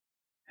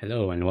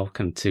Hello and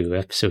welcome to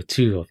episode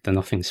 2 of the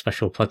Nothing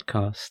Special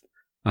podcast.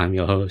 I'm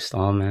your host,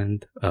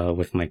 Armand,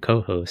 with my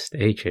co-host,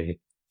 AJ.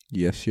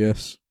 Yes.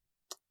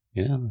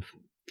 Yeah.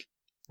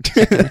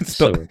 Second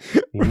episode.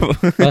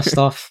 First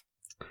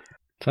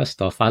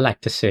off, I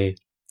like to say,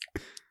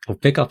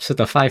 big ups to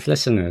the 5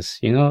 listeners.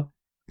 You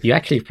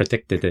actually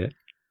predicted it.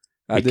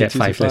 I did get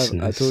 5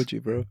 listeners. I told you,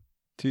 bro.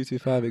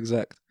 225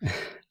 exact.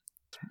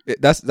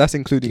 That's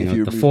including if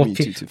you the remove 4 me,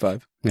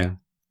 225. Yeah.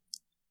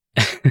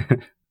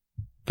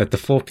 But the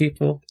 4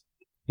 people,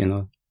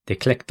 they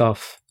clicked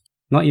off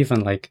not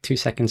even like 2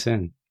 seconds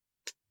in.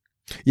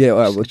 Yeah,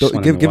 all right,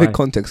 well, give why. it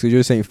context, because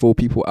you're saying 4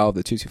 people out of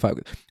the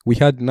 225. We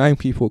had 9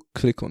 people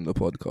click on the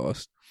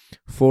podcast.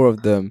 4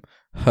 of them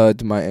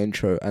heard my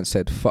intro and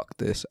said, fuck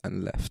this,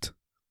 and left.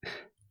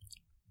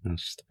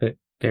 It's just a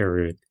bit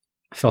rude.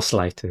 I feel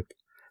slighted.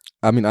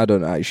 I mean, I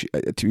don't know, actually,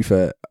 to be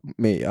fair,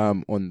 mate,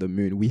 I'm on the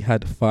moon. We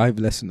had 5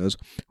 listeners,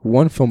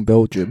 1 from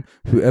Belgium,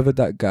 whoever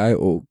that guy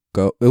or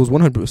girl, it was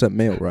 100%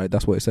 male, right?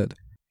 That's what it said.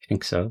 I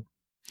think so.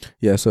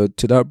 Yeah, so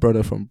to that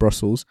brother from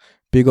Brussels,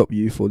 big up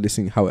you for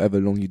listening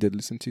however long you did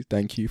listen to.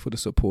 Thank you for the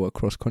support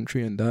across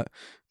country and that.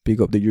 Big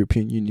up the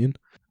European Union.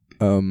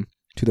 To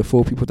the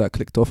 4 people that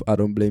clicked off, I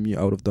don't blame you.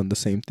 I would have done the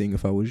same thing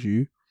if I was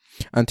you.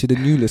 And to the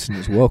new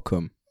listeners,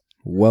 welcome.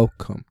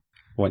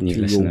 What new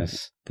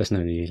listeners? There's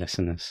no new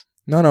listeners.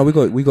 No, we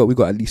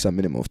got at least a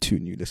minimum of 2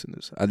 new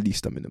listeners. At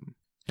least a minimum.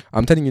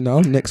 I'm telling you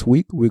now, next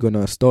week we're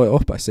gonna start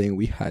off by saying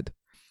we had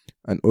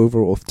an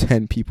overall of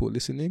 10 people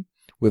listening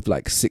with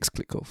like 6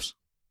 click-offs.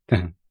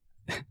 The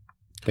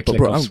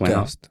click-offs went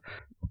up.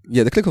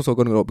 Yeah, the click-offs are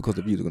going to go up because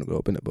the views are going to go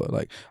up, innit? But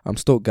like, I'm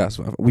still gassed.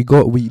 We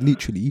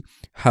literally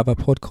have a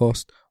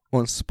podcast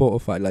on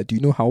Spotify. Like, do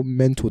you know how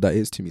mental that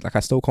is to me? Like,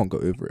 I still can't go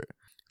over it.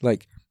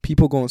 Like,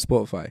 people go on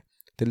Spotify,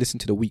 they listen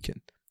to The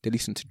Weeknd, they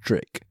listen to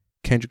Drake,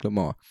 Kendrick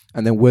Lamar,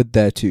 and then we're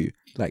there too.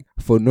 Like,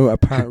 for no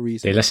apparent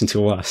reason. They listen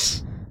to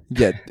us.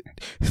 Yeah,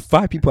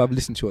 5 people have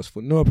listened to us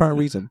for no apparent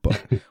reason,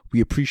 but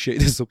we appreciate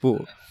the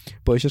support.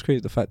 But it's just crazy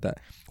the fact that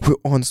we're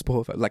on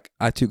Spotify. Like,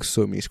 I took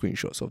so many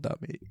screenshots of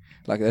that, mate.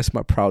 Like, that's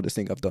my proudest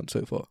thing I've done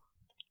so far.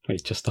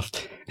 Wait, just off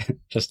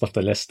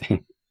the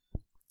listing.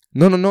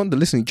 No, not the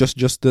listening. Just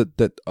the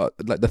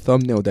like the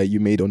thumbnail that you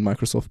made on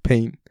Microsoft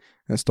Paint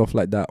and stuff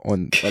like that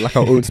on like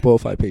our own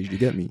Spotify page. Do you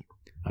get me?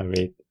 I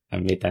made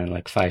that in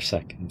like 5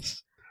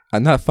 seconds.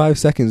 And that 5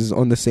 seconds is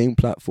on the same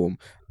platform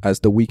as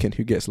The Weeknd,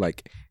 who gets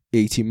like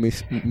 80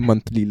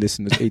 monthly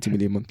listeners, 80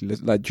 million monthly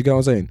listeners. Like, do you get what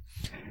I'm saying?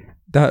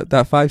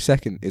 That 5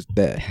 second is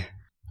there.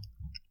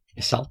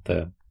 It's out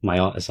there. My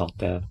art is out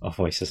there. Our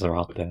voices are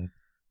out there.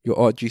 Your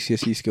art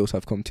GCSE skills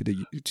have come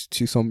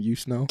to some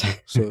use now.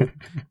 So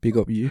big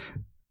up you.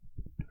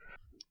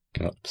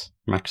 Good ups.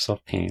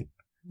 Microsoft Paint.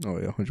 Oh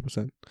yeah,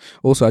 100%.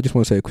 Also, I just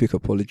want to say a quick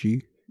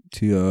apology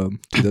to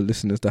the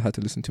listeners that had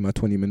to listen to my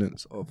 20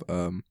 minutes of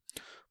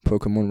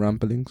Pokemon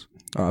ramblings.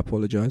 I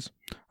apologize.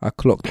 I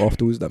clocked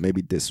afterwards that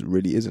maybe this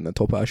really isn't a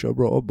topic I should have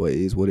brought up, but it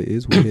is what it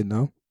is. We're here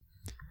now.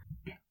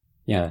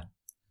 Yeah.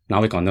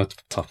 Now we got no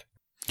topic.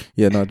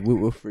 Yeah, no, we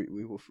were free.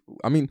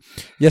 I mean,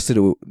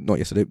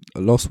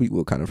 last week we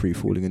were kind of free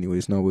falling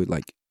anyways. Now we're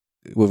like,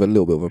 with a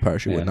little bit of a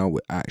parachute, but now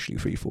we're actually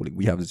free falling.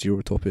 We have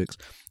 0 topics.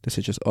 This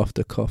is just off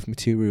the cuff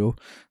material,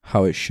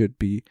 how it should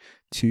be.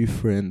 2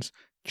 friends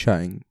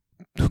chatting,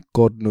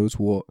 God knows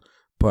what,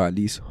 but at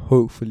least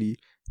hopefully,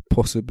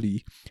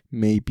 possibly,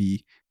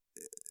 maybe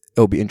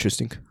it'll be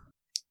interesting.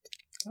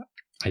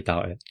 I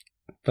doubt it,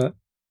 but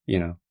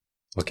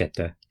we'll get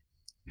there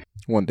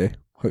one day,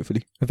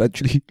 hopefully,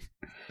 eventually.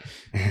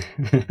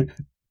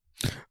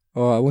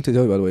 Oh, I want to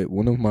tell you, by the way,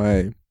 one of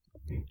my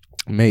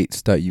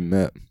mates that you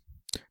met,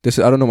 I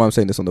don't know why I'm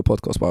saying this on the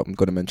podcast, but I'm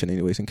going to mention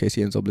anyways in case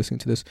he ends up listening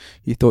to this.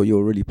 He thought you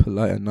were really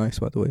polite and nice,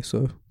 by the way,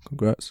 so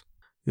congrats.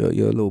 You're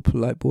a little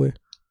polite boy.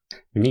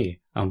 Me?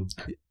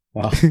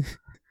 Wow.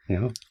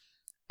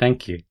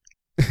 Thank you.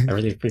 I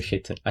really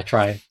appreciate it. I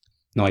try.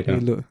 No, I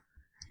don't. Hey, look,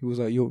 he was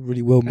like, you're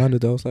really well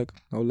mannered. I was like,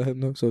 I'll let him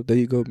know. So there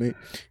you go, mate.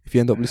 If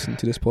you end up listening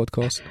to this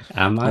podcast,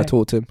 I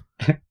taught him.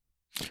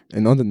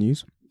 In other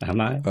news, am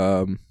I?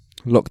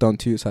 Lockdown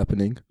 2 is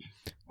happening,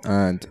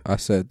 and I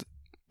said,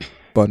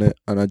 bun it,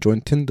 and I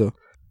joined Tinder.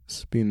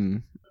 It's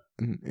been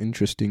an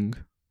interesting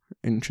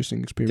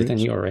experience. Didn't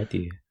you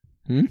already?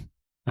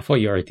 I thought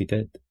you already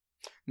did.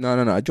 No.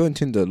 I joined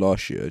Tinder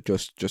last year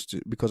just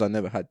because I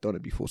never had done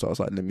it before. So I was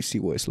like, let me see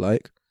what it's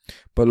like.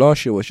 But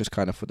last year was just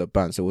kind of for the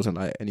bands. It wasn't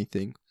like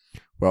anything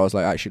where I was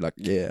like, actually, like,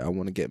 yeah, I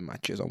want to get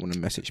matches. I want to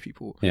message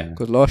people. Yeah.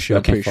 Because last year,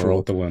 I'm pretty sure,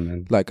 older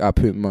women. like, I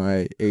put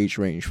my age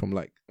range from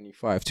like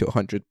 25 to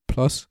 100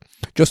 plus,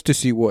 just to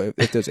see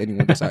if there's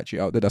anyone that's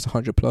actually out there that's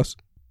 100 plus.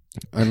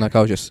 And like,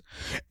 I was just,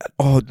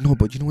 oh no,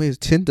 but you know what is?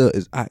 Tinder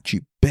is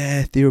actually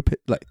bare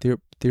therapeutic.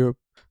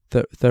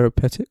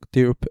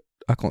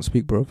 I can't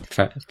speak, bro.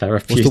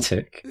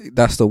 Therapeutic.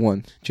 That's the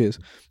one. Cheers.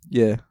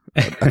 Yeah.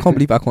 I can't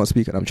believe I can't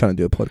speak and I'm trying to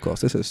do a podcast.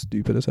 This is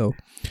stupid as hell.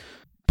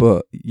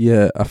 But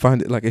yeah, I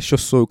find it like it's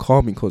just so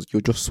calming because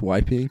you're just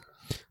swiping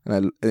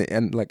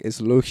and like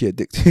it's low key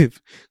addictive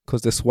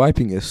because the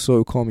swiping is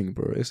so calming,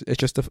 bro. It's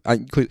just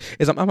I'm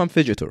a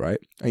fidgeter, right?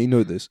 And you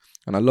know this,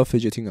 and I love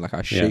fidgeting. Like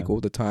I shake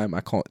all the time.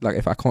 I can't, like,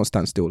 if I can't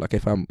stand still. Like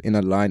if I'm in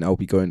a line, I'll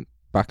be going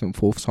back and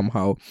forth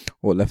somehow,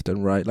 or left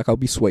and right. Like I'll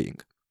be swaying.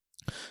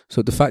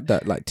 So the fact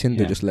that like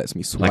Tinder just lets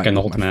me swipe like an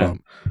with old my man,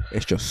 thumb,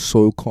 it's just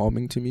so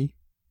calming to me.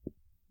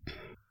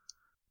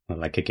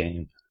 like a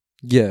game.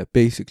 Yeah,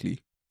 basically,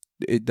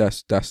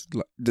 that's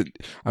like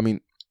I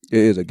mean, it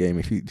is a game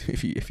if you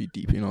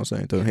deep. You know what I'm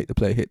saying? Don't hate the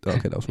play, hate the.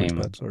 Okay, that was much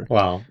bad. Sorry.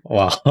 Wow.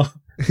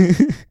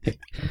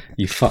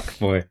 You fuck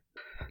boy.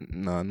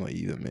 Nah, not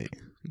even, mate.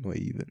 Not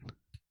even.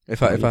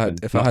 If I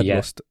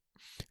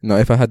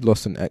had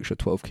lost an extra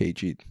 12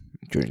 kg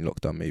during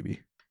lockdown,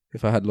 maybe.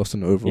 If I had lost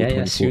an overall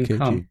 24 soon kg.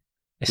 Come.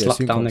 It's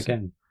lockdown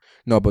again.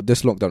 No, but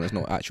this lockdown is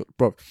not actual,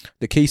 bro.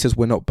 The cases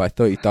went up by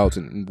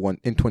 30,000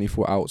 in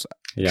 24 hours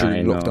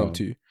during lockdown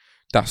too.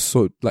 That's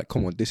so, like,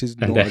 come on, this is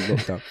not a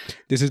lockdown.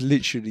 This is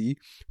literally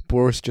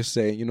Boris just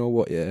saying, you know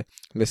what,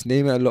 let's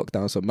name it a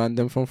lockdown so man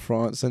them from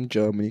France and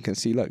Germany can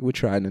see like we're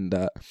trying and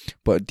that.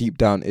 But deep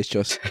down, it's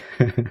just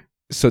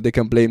so they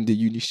can blame the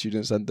uni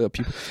students and the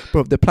people.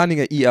 Bro, they're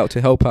planning an eat out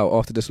to help out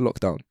after this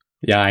lockdown.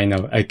 Yeah, I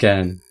know.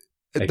 Again.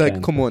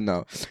 Like, come on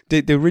now.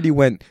 They really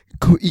went,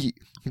 go eat.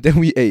 Then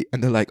we ate,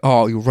 and they're like,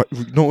 "Oh, you're right.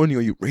 Not only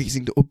are you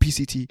raising the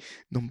obesity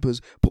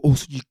numbers, but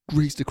also you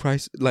raise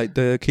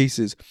the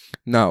cases.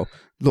 Now,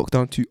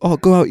 lockdown 2. Oh,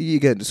 go out eat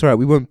again. Sorry,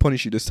 we won't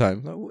punish you this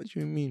time." Like, what do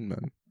you mean,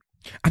 man?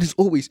 And it's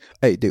always,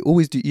 they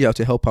always do eat out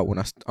to help out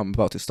when I'm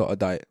about to start a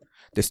diet.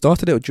 They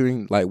started it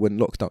during like when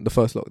the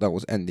first lockdown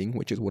was ending,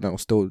 which is when I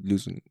was still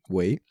losing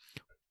weight,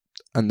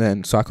 and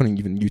then so I couldn't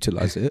even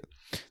utilize it.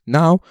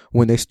 Now,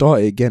 when they start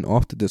it again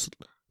after this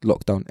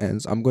lockdown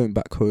ends, I'm going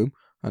back home.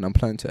 And I'm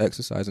planning to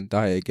exercise and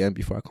diet again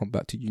before I come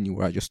back to uni,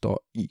 where I just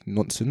start eating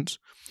nonsense.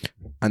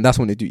 And that's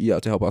when they do eat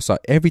out to help out. So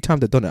every time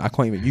they've done it, I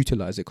can't even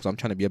utilize it because I'm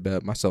trying to be a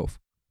better myself.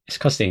 It's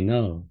because they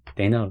know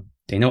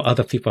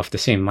other people have the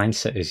same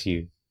mindset as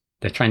you.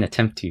 They're trying to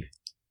tempt you.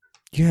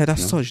 Yeah,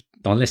 that's such.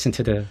 Don't listen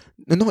to the.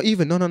 Not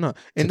even. No.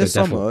 In the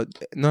summer,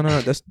 no.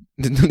 That's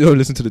don't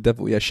listen to the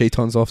devil. Yeah,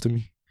 Shaitan's after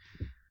me.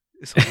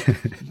 It's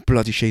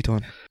bloody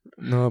Shaitan.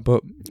 No,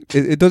 but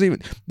it doesn't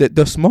even.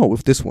 They're smart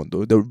with this one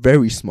though. They're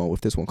very smart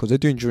with this one because they're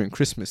doing during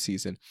Christmas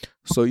season.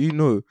 So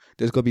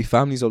there's gonna be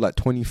families of like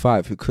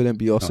 25 who couldn't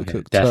be also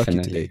cooked turkey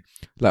today,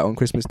 like on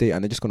Christmas Day,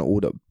 and they're just gonna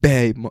order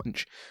bare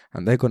munch,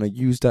 and they're gonna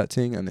use that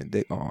thing, and then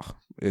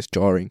it's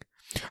jarring.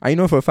 I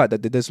know for a fact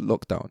that they did this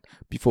lockdown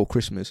before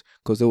Christmas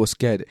because they were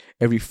scared.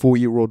 Every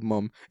 4-year-old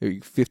mum,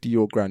 every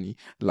 50-year-old granny,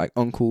 like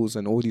uncles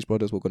and all these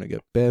brothers were going to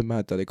get bare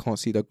mad that they can't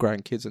see their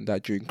grandkids and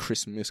that during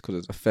Christmas because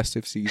it's a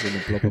festive season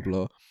and blah, blah,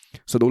 blah.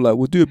 So they were like,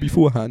 we'll do it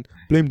beforehand,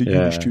 blame the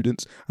uni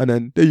students, and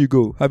then there you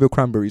go, have your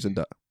cranberries and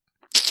that.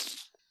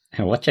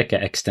 And watch it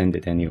get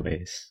extended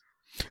anyways.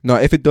 No,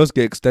 if it does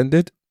get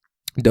extended,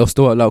 they'll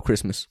still allow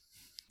Christmas.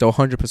 They'll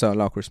 100%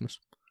 allow Christmas.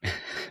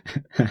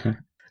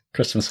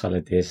 Christmas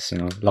holidays,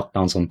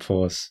 lockdowns on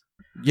pause.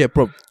 Yeah,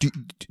 bro,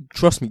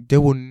 trust me, they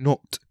will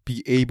not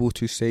be able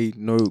to say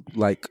no,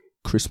 like,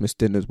 Christmas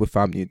dinners with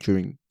family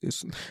during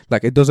this.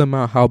 Like, it doesn't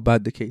matter how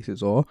bad the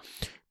cases are.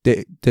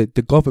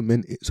 The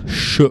government is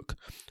shook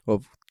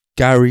of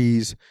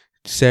Gary's,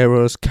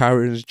 Sarah's,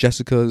 Karen's,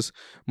 Jessica's,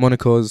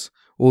 Monica's,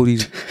 all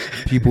these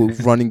people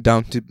running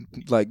down to,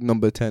 like,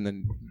 number 10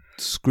 and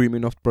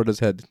screaming off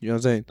brother's head. You know what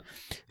I'm saying?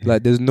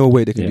 Like, there's no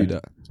way they can do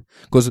that.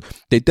 Because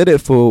they did it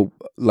for,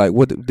 like,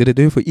 what did they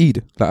do for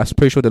Eid? Like, I'm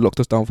pretty sure they locked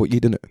us down for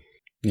Eid, didn't it?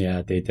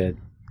 Yeah, they did.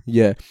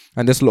 Yeah,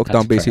 and this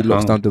lockdown basically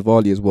locks down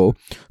Diwali as well.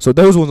 So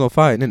those ones are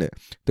fine, innit?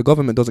 The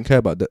government doesn't care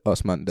about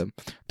us, man.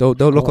 They'll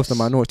lock off the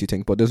minority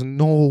thing, but there's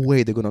no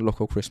way they're gonna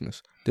lock off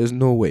Christmas. There's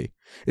no way.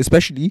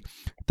 Especially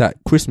that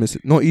Christmas,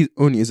 not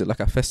only is it like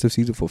a festive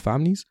season for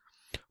families,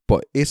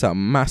 but it's a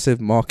massive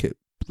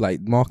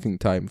marketing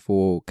time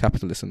for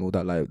capitalists and all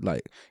that,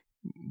 like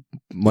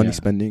money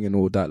spending and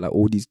all that, like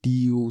all these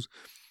deals.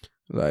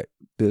 Like,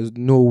 there's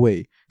no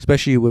way,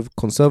 especially with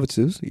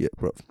conservatives. Yeah,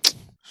 bro,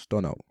 it's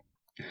done out.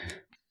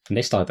 And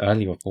they start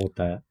early with all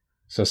that,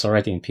 so it's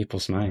already in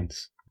people's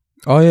minds.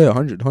 Oh yeah,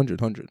 100.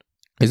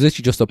 It's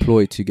literally just a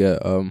ploy to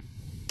get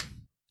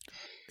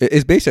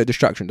it's basically a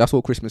distraction. That's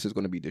what Christmas is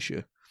going to be this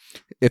year.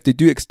 If they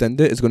do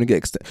extend it, it's going to get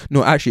extended.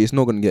 No, actually, it's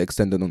not going to get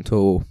extended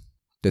until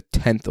the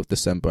 10th of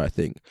December, I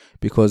think,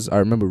 because I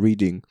remember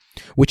reading,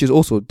 which is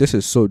also, this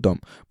is so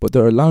dumb, but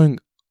they're allowing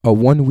a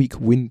 1-week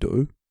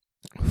window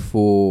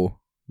for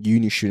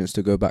uni students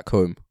to go back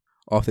home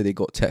after they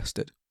got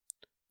tested.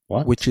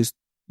 What? Which is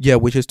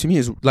to me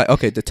is like,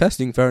 okay, the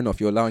testing, fair enough.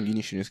 You're allowing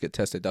uni students to get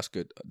tested. That's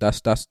good.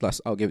 That's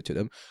I'll give it to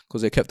them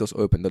because they kept us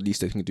open. The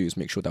least they can do is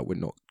make sure that we're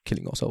not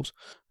killing ourselves.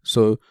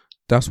 So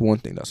that's one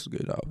thing that's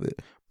good out of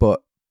it.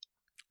 But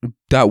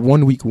that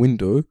 1-week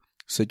window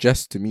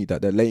suggests to me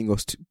that they're letting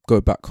us to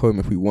go back home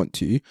if we want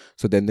to.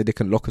 So then they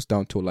can lock us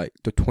down till like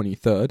the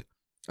 23rd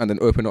and then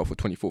open up for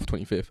 24th,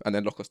 25th and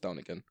then lock us down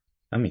again.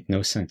 That makes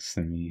no sense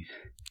to me.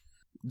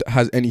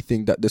 has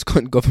anything that this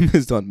current government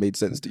has done made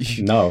sense to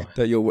you? No.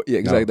 That you're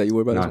exactly that you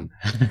worry about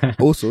this one.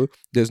 Also,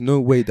 there's no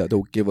way that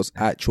they'll give us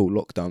actual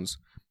lockdowns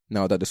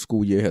now that the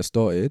school year has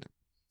started,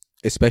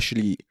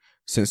 especially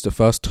since the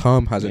first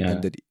term hasn't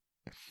ended.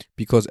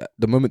 Because at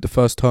the moment the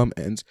first term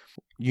ends,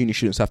 uni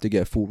students have to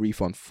get a full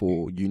refund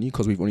for uni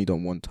because we've only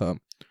done one term.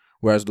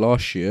 Whereas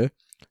last year,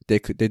 they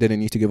didn't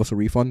need to give us a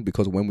refund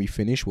because when we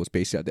finished was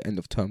basically at the end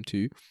of term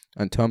 2,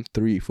 and term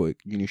 3 for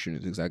uni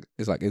students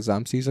is like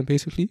exam season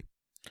basically.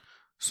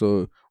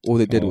 So all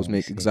they did was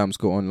make exams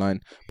go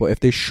online. But if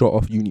they shut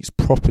off unis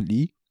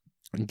properly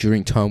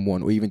during term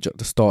 1 or even just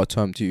the start of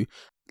term 2,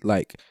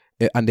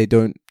 and they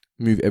don't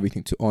move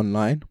everything to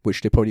online,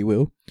 which they probably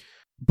will.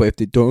 But if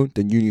they don't,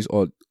 then unis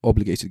are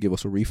obligated to give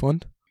us a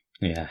refund.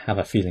 Yeah, I have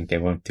a feeling they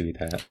won't do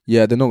that.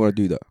 Yeah, they're not going to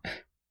do that.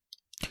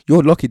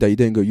 You're lucky that you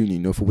didn't go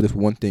uni, for this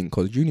one thing,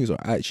 because unis are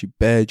actually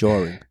bare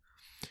jarring.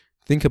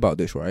 Think about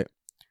this, right?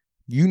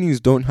 Unis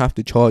don't have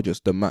to charge us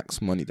the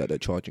max money that they're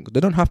charging.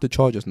 They don't have to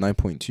charge us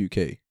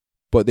 9.2k,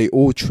 but they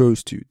all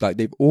chose to. Like,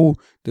 they've all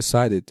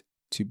decided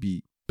to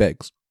be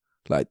begs.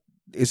 Like,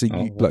 it's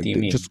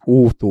they just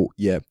all thought,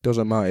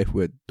 doesn't matter if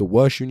we're the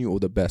worst uni or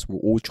the best, we're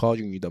all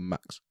charging you the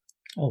max.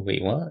 Oh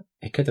wait, what?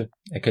 It could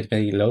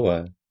be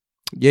lower.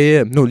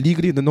 Yeah. No,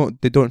 legally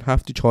they don't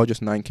have to charge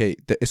us 9k.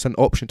 It's an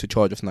option to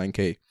charge us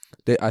 9k.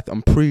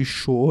 I'm pretty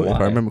sure, if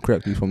I remember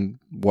correctly from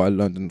what I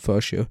learned in the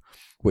first year,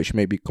 which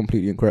may be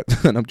completely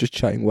incorrect, and I'm just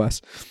chatting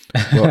was.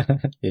 But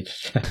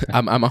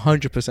I'm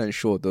 100%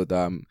 sure though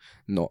that I'm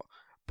not.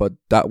 But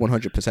that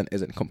 100%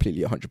 isn't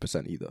completely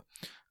 100% either.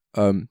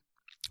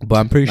 But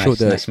I'm pretty sure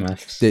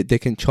that they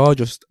can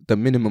charge us the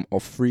minimum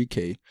of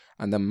 3k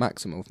and the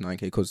maximum of 9k,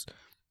 because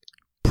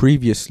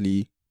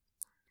previously,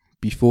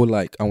 before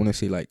I want to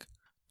say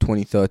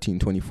 2013,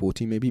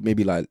 2014, maybe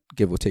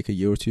give or take a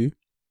year or two,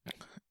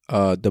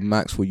 the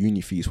max for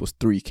uni fees was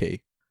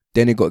 3k.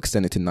 Then it got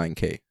extended to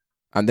 9k,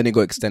 and then it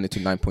got extended to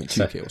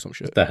 9.2k or some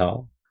shit. What the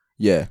hell?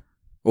 Yeah,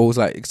 or it was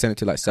extended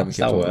to 7k or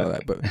something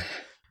like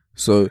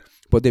that.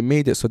 But they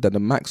made it so that the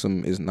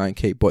maximum is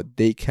 9k, but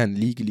they can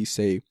legally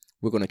say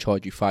we're gonna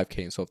charge you 5k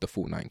instead of the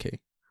full 9k.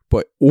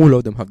 But all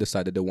of them have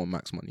decided they want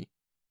max money.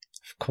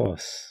 Of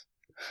course.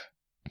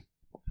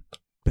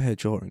 Bare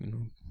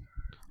jarring,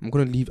 I'm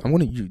gonna leave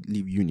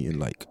uni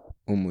in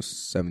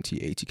almost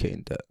 70-80k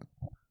in debt.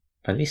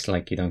 At least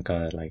you don't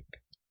gotta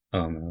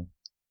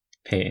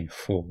pay it in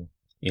full.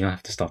 You don't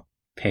have to start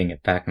paying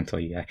it back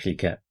until you actually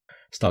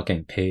start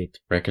getting paid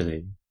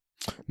regularly.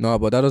 No,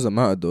 but that doesn't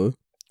matter though,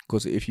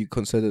 because if you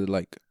consider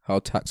how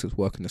taxes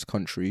work in this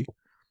country,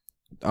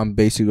 I'm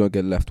basically gonna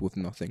get left with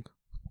nothing.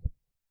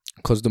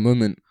 Because the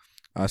moment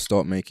I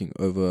start making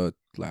over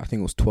I think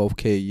it was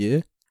 12k a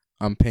year,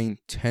 I'm paying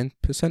 10%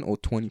 or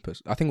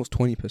 20%. I think it was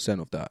 20%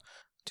 of that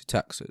to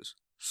taxes.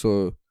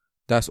 So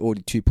that's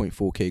already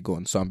 2.4k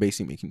gone. So I'm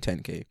basically making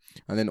 10k.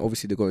 And then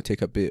obviously they're going to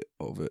take a bit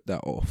of that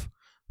off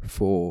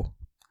for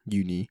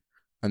uni.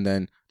 And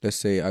then let's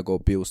say I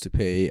got bills to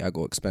pay, I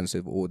got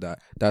expensive, all that.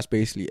 That's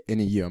basically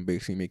in a year I'm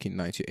basically making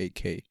 8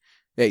 to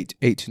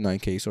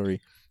 9k, sorry,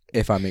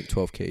 if I make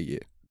 12k a year.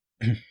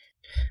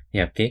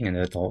 Yeah, being an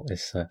adult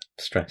is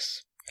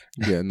stress.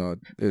 Yeah, no,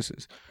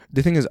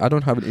 the thing is, I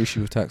don't have an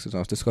issue with taxes. I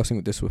was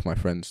discussing this with my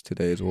friends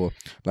today as well.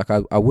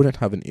 I wouldn't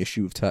have an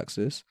issue with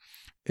taxes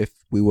if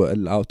we were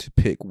allowed to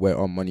pick where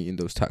our money in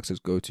those taxes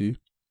go to.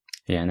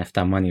 Yeah, and if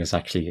that money was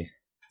actually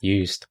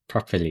used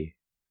properly.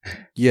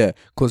 Yeah,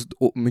 because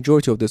the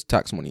majority of this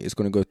tax money is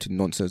going to go to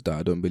nonsense that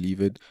I don't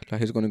believe in.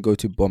 It's going to go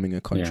to bombing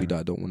a country that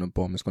I don't want to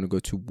bomb. It's going to go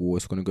to war.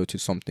 It's going to go to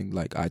something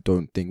I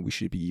don't think we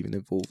should be even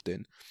involved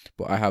in.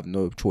 But I have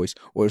no choice.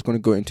 Or it's going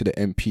to go into the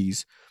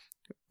MPs'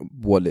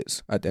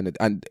 wallets at the end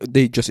and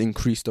they just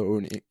increase their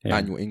own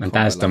annual income, and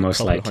that's the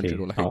most likely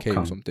outcome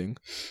or something.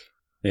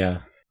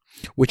 Yeah,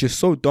 which is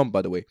so dumb,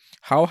 by the way.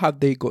 How have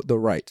they got the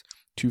right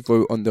to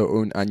vote on their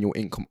own annual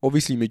income?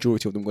 Obviously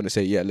majority of them going to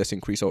say let's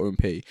increase our own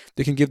pay.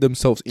 They can give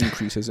themselves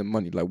increases in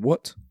money.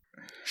 What?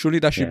 Surely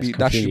that should be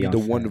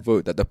the one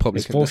vote that the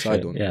public can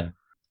decide on. Yeah,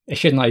 it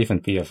should not even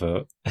be a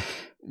vote.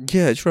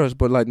 Yeah, trust,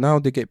 but now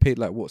they get paid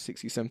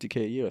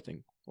 60-70k a year, I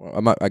think. Well,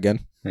 I'm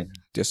again. Yeah.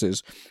 This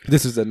is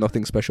a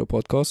nothing special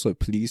podcast, so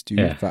please do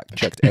fact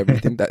check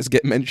everything that's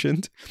get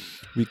mentioned.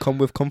 We come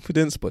with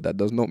confidence, but that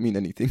does not mean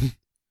anything.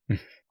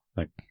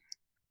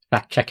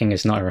 Fact checking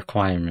is not a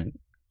requirement.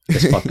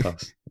 This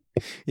podcast.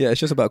 Yeah, it's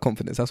just about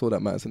confidence. That's all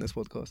that matters in this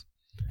podcast.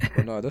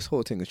 But no, this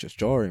whole thing is just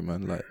jarring,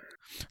 man.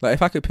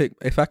 If I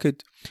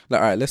could, all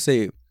right, let's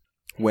say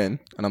when,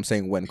 and I'm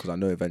saying when because I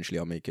know eventually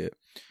I'll make it.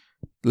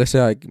 Let's say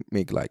I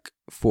make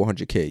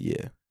 400k a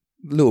year.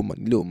 Little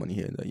money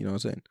here and there, you know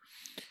what I'm saying?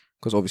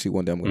 Because obviously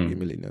one day I'm going to be a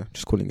millionaire.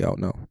 Just calling it out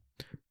now.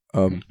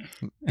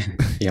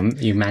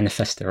 You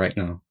manifest it right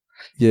now.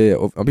 Yeah,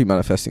 I've been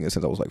manifesting it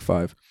since I was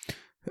 5.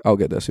 I'll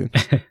get there soon.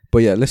 But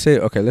yeah, let's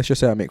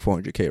just say I make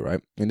 400k, right?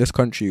 In this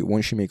country,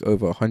 once you make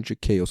over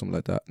 100k or something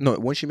like that. No,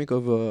 once you make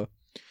over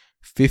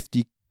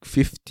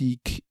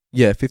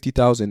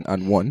 50,000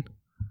 and one,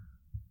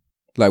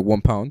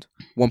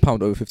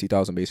 £1 over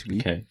 50,000 basically.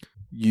 Okay.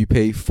 You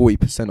pay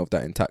 40% of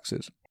that in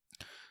taxes.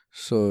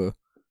 So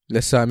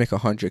let's say I make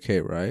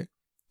 100k, right?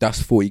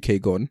 That's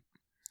 40k gone.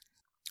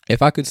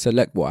 If I could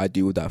select what I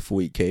do with that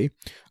 40k,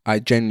 I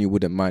genuinely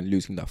wouldn't mind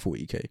losing that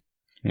 40k.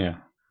 Yeah.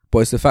 But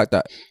it's the fact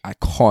that I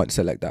can't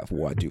select that for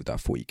what I do with that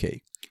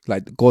 40k.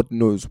 Like, God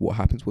knows what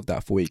happens with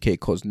that 40k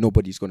because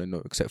nobody's going to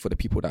know except for the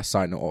people that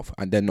sign it off,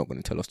 and they're not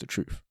going to tell us the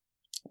truth.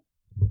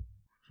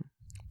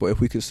 But if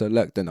we could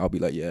select, then I'll be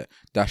like, yeah,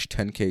 dash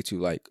 10k to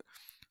like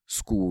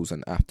schools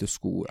and after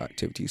school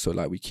activities. So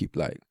like we keep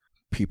like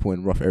people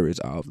in rough areas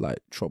out of like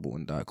trouble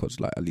and that, because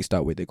like at least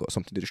that way they got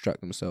something to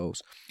distract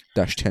themselves.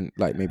 Dash 10,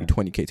 like maybe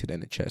 20k to the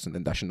NHS, and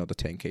then dash another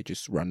 10k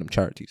just random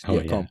charities. Oh,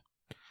 yeah. Calm.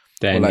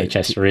 The Or, like,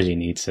 NHS really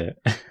needs it.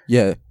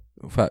 Yeah,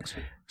 facts.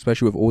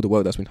 Especially with all the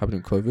work that's been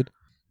happening with COVID.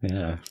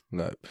 Yeah.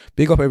 Like,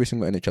 big up every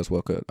single NHS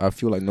worker. I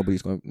feel like none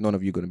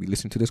of you are going to be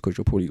listening to this because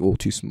you're probably all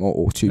too smart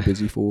or too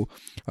busy for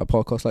a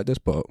podcast like this,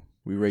 but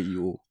we rate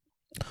you all.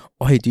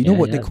 Oh, hey, do you know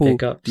what they call?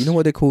 Do you know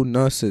what they call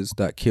nurses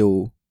that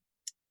kill?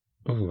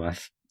 Oh, I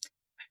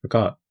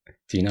forgot.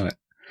 Do you know it,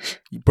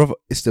 brother?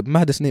 It's the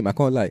maddest name. I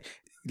can't lie.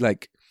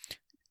 Like,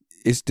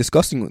 it's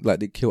disgusting. Like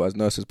they kill as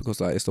nurses because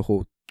like it's the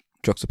whole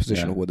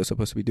juxtaposition of what they're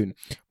supposed to be doing.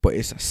 But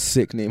it's a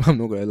sick name. I'm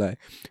not gonna lie.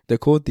 They're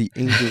called the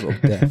Angels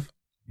of Death.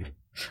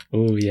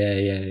 Oh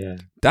yeah.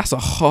 That's a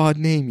hard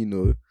name, you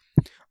know.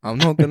 I'm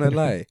not gonna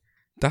lie.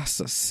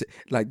 That's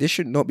like they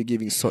should not be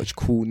giving such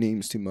cool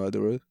names to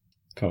murderers.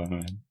 Come on,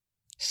 man.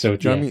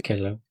 Zodiac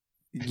Killer.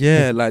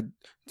 Yeah, like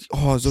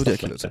Zodiac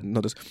Killer.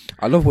 Like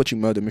I love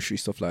watching murder mystery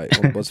stuff like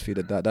on BuzzFeed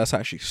and that. That's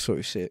actually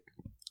so sick.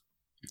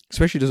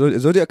 Especially the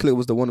Zodiac Killer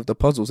was the one of the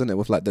puzzles, isn't it?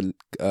 With like the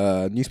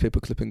newspaper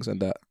clippings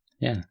and that.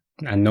 Yeah,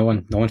 and no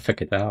one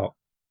figured that out.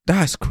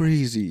 That's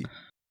crazy.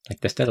 Like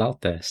they're still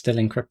out there, still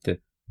encrypted.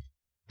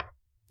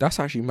 That's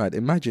actually mad.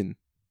 Imagine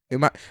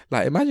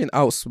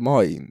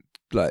outsmarting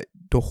like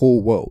the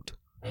whole world.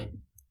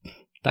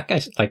 That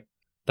guy's like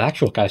the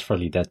actual guy's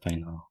probably dead by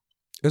now.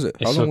 Is it?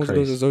 How long was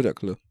the Zodiac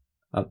Killer?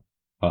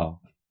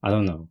 Well, I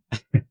don't know.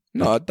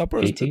 No, that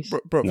bro, 80s?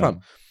 Bro, No. fam.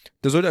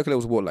 The Zodiac Killer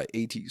was what, like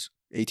 80s,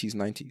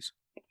 90s.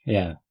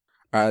 Yeah.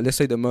 Let's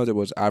say the murder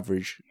was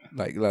average.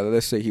 Like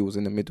let's say he was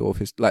in the middle of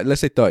his, like,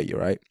 let's say 30,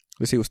 right?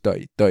 Let's say it was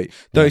 30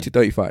 to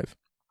 35.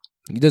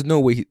 There's no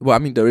way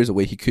there is a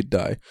way he could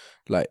die.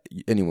 Like,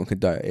 anyone could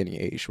die at any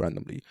age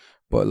randomly.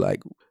 But,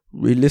 like,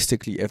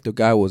 realistically, if the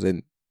guy was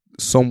in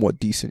somewhat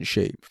decent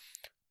shape,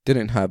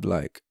 didn't have,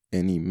 like,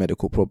 any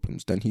medical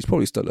problems, then he's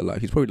probably still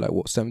alive. He's probably, like,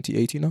 what, 70,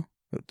 80 now?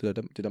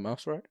 Did I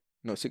mouse right?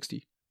 No,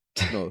 60.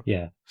 No.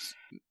 Yeah.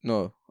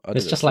 No.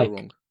 It's just like,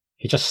 wrong.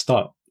 He just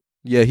stopped.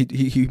 Yeah,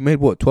 he made,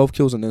 what, 12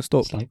 kills and then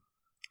stopped? Like,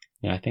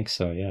 yeah, I think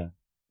so, yeah.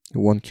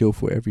 1 kill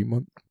for every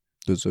month.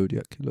 The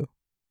Zodiac Killer.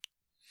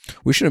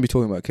 We shouldn't be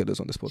talking about killers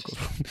on this podcast.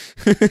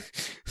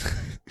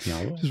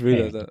 No, just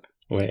realize that.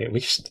 Wait, we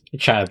just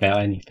chat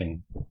about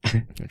anything.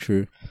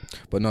 True,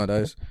 but no,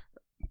 that's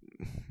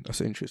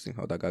interesting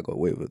how that guy got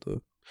away with it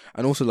though.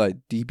 And also like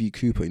DB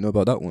Cooper, you know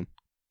about that one?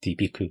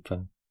 DB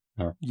Cooper.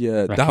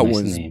 Yeah, that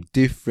one's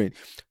different.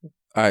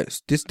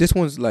 Alright, this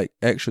one's like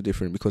extra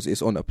different because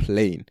it's on a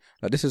plane.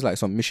 Like this is like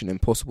some Mission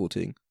Impossible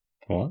thing.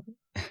 What?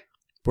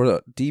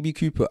 Brother, DB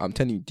Cooper, I'm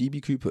telling you, DB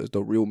Cooper is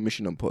the real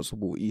Mission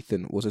Impossible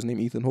Ethan. What's his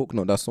name? Ethan Hawke?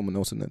 No, that's someone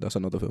else in it. That's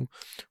another film.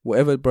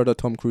 Whatever brother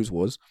Tom Cruise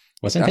was.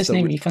 Wasn't his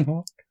name Ethan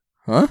Hawke?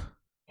 Huh?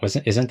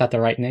 Isn't that the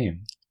right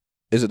name?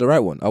 Is it the right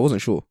one? I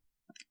wasn't sure.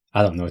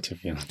 I don't know, to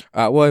be honest.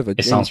 Whatever.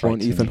 It sounds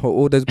right. Ethan Hawke,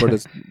 all those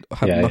brothers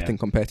have nothing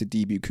compared to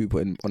DB Cooper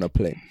on a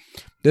plane.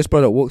 This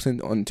brother walks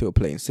onto a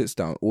plane, sits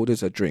down,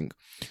 orders a drink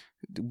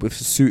with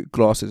suit,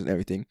 glasses and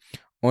everything.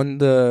 On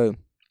the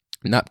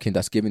napkin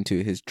that's given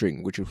to his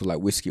drink, which was like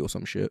whiskey or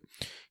some shit,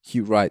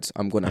 he writes,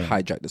 "I'm gonna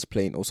hijack this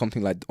plane," or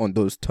something like on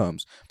those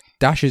terms.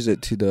 Dashes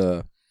it to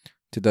the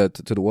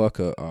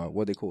worker.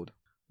 What are they called?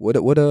 What's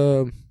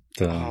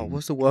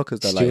the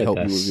workers that like help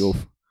you with your?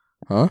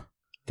 Huh?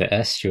 The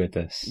air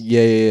stewardess.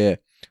 Yeah.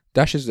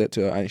 Dashes it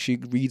to her and she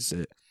reads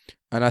it.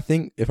 And I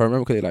think if I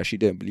remember correctly, like she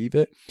didn't believe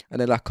it.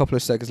 And then like a couple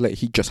of seconds later,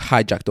 he just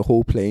hijacked the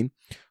whole plane,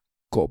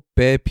 got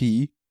bare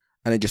pee,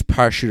 and then just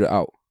parachuted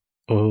out.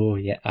 Oh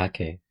yeah,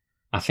 okay.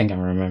 I think I'm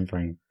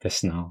remembering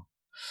this now.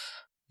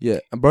 Yeah,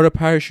 and brother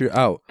parachuted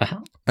out.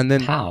 How? And then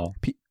how?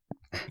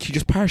 He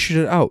just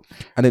parachuted out,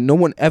 and then no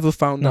one ever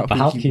found out. But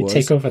how did he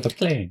take over the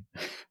plane?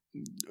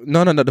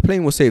 No. The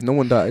plane was saved. No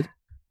one died,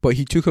 but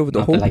he took over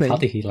the whole plane. How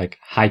did he like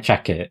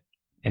hijack it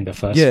in the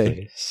first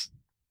place?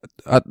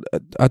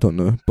 I don't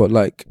know, but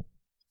like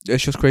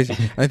it's just crazy.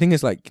 And the thing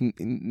is, like,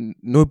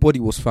 nobody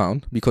was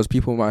found because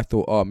people might have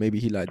thought, oh, maybe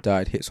he like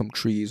died, hit some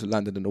trees,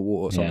 landed in the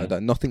water or something like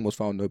that. Nothing was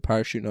found, no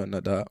parachute, nothing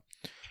like that.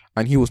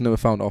 And he was never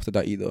found after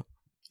that either.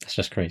 That's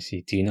just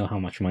crazy. Do you know how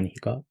much money he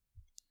got?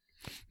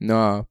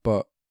 Nah,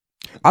 but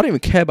I don't even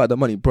care about the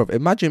money, bro.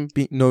 Imagine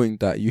knowing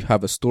that you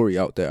have a story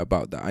out there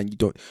about that and you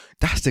don't.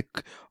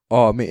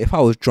 Oh, man, if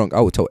I was drunk,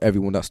 I would tell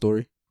everyone that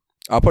story.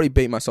 I'll probably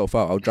bait myself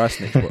out. I'll dry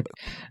snitch. But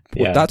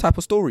with that type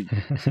of story,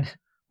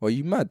 are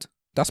you mad?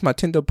 That's my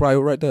Tinder bio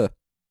right there.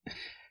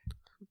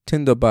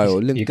 Tinder bio,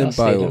 LinkedIn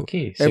bio,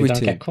 so everything. You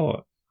don't get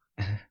caught.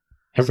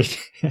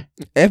 Everything.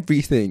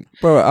 Everything,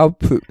 bro. I'll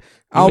put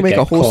I'll make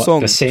a whole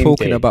song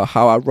talking about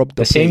how I robbed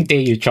the plane. The same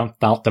day you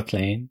jumped out the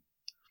plane,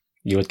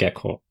 you would get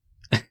caught.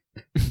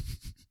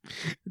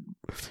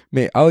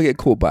 Mate, I'll get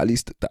caught, but at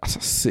least that's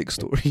a sick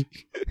story.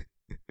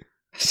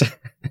 So,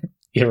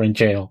 you're in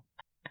jail.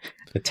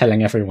 You're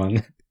telling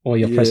everyone, all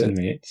your prison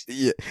mates.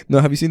 Yeah. No,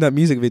 have you seen that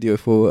music video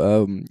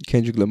for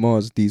Kendrick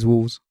Lamar's These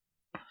Walls?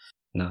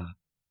 Nah.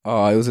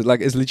 Oh, it's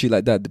literally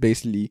like that.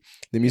 Basically,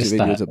 the music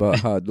video is about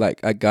how like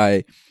a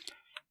guy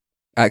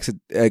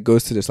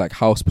goes to this like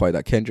house party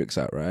that Kendrick's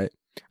at, right?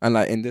 And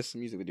like in this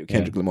music video,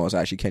 Kendrick Lamar is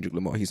actually Kendrick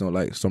Lamar. He's not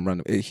like some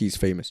random. He's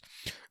famous,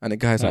 and the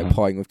guy's like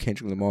partying with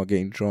Kendrick Lamar,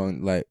 getting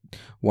drunk, like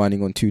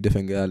whining on two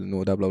different girls and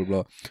all that, blah blah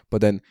blah.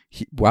 But then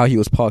while he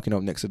was parking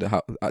up next to the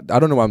house, I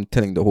don't know why I'm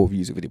telling the whole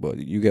music video, but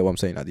you get what I'm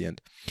saying at the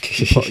end.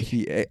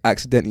 He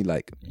accidentally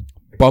like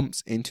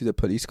bumps into the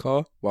police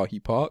car while he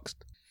parks.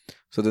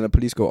 So then the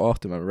police go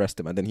after him and arrest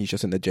him, and then he's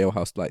just in the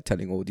jailhouse, like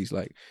telling all these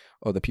like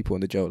other people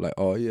in the jail, like,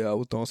 "Oh yeah, I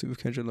was dancing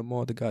with Kendrick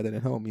Lamar, the guy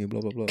didn't help me, and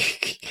blah blah blah."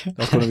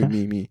 That's gonna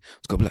be me.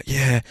 It's gonna be like,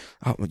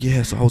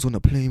 yeah. So I was on a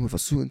plane with a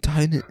suit and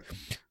tie in it,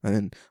 and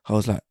then I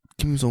was like,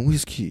 "Give me some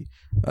whiskey."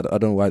 I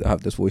don't know why I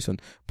have this voice on,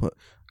 but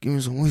give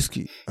me some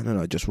whiskey, and then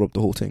I just robbed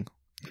the whole thing.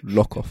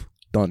 Lock off,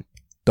 done,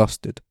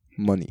 dusted,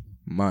 money,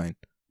 mine,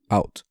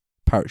 out,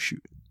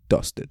 parachute,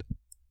 dusted.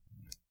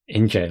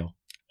 In jail,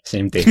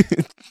 same day.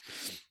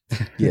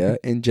 Yeah,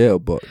 in jail,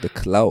 but the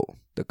clout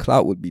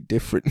would be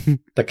different.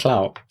 The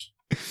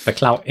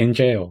clout in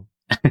jail.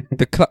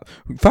 The clout,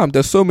 fam.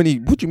 There's so many.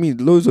 What do you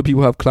mean? Loads of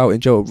people have clout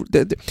in jail.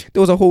 There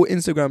was a whole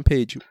Instagram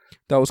page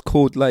that was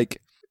called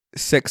like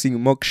 "sexy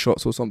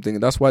mugshots" or something,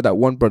 and that's why that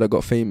one brother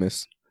got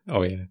famous.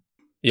 Oh yeah,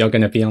 you're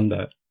gonna be on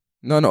that.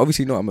 No,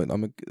 obviously not. I'm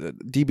a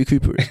DB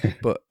Cooper,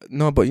 but you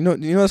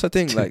know that's the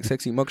thing, like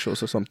sexy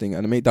mugshots or something,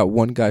 and it made that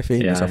one guy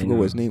famous. I forgot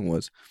what his name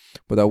was,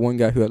 but that one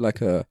guy who had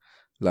like a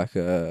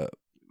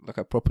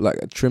proper like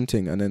a trim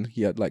thing, and then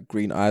he had like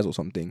green eyes or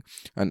something,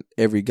 and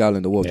every gal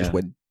in the world just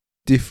went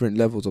different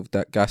levels of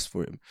that gas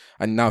for him,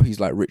 and now he's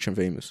like rich and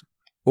famous,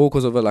 all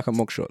because of like a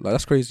mugshot. Like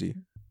that's crazy.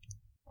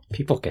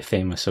 People get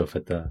famous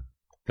over the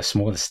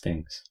smallest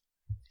things.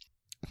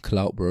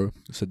 Clout, bro,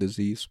 it's a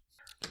disease.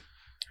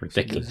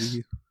 Ridiculous. It's a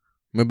disease.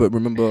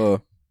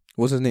 Remember,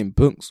 what's his name?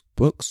 Bunks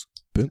or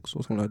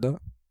something like that.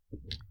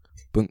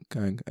 Bunk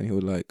Gang, and he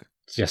was like,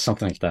 yeah,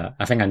 something like that.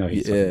 I think I know who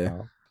he's talking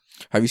about.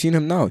 Have you seen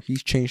him now?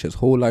 He's changed his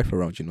whole life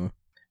around, you know.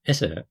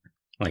 Is it?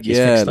 Like he's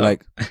fixed up?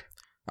 Like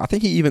I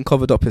think he even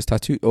covered up his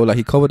tattoo, or like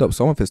he covered up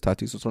some of his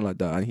tattoos or something like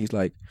that, and he's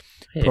like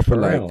proper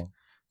like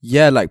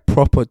real? Like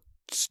proper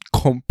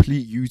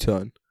complete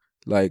U-turn.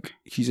 Like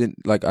he's in,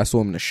 like I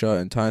saw him in a shirt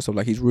and tie and stuff.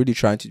 Like he's really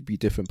trying to be a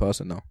different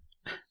person now.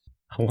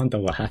 I wonder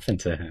what happened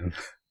to him.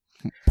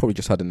 Probably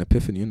just had an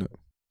epiphany, innit?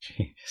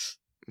 Jeez.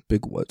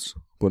 Big words.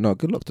 But no,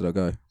 good luck to that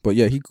guy. But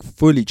yeah, he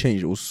fully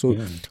changed. It was so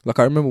like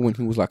I remember when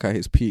he was like at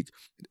his peak,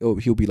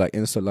 he'll be like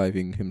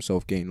insta-living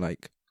himself getting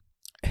like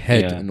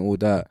head and all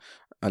that,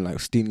 and like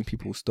stealing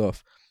people's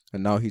stuff.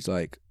 And now he's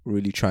like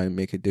really trying to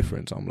make a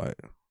difference. I'm like,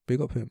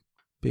 big up him.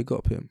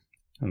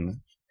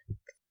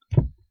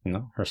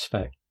 No,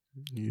 respect.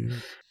 Yeah.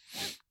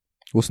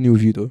 What's new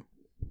with you though?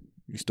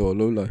 You still a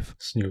low life?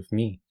 What's new with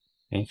me?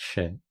 Ain't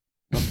shit.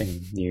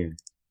 Nothing new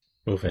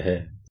over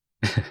here.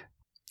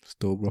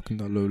 Still rocking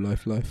that low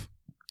life.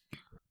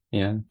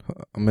 Yeah.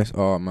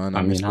 Oh man.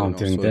 I mean, how I'm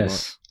doing so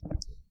this. Much.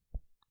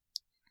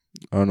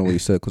 I don't know what you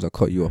said because I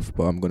cut you off,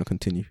 but I'm going to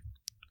continue.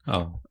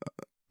 Oh.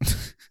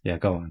 Yeah,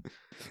 go on.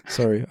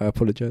 Sorry, I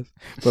apologize.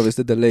 But it's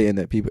the delay in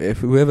it, people. If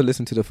whoever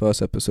listened to the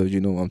first episode, you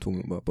know what I'm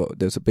talking about. But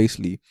there's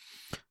basically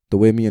the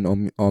way me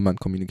and Arman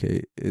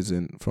communicate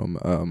isn't from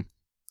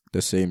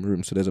the same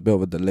room, so there's a bit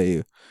of a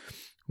delay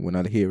when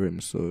I hear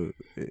him, so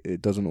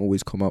it doesn't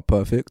always come out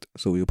perfect.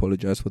 So we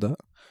apologize for that.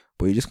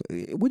 But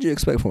what do you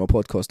expect from a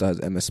podcast that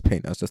has MS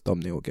Paint as the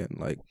thumbnail again?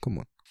 Like, come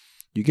on,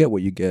 you get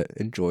what you get.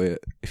 Enjoy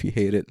it. If you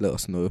hate it, let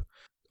us know.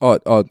 Oh,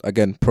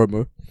 again,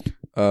 promo.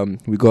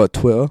 We got a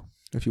Twitter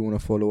if you want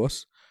to follow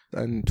us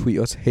and tweet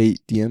us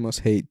hate, DM us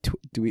hate,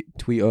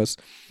 tweet us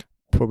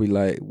probably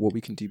like what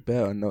we can do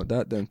better and not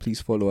that. Then please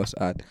follow us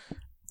at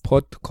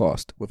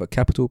podcast with a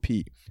capital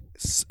P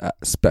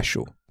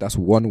special. That's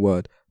one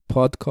word.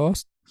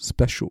 Podcast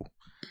special.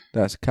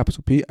 That's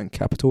capital P and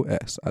capital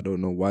S. I don't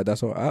know why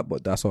that's our app,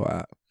 but that's our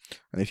app.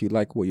 And if you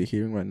like what you're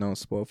hearing right now on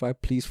Spotify,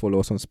 please follow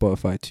us on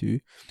Spotify too.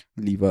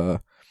 Leave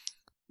a...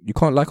 You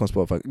can't like on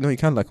Spotify. No, you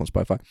can like on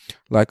Spotify.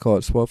 Like our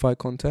Spotify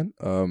content.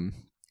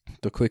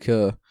 The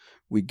quicker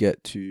we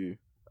get to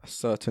a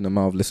certain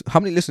amount of listens. How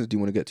many listeners do you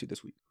want to get to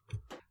this week?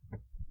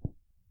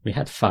 We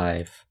had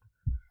 5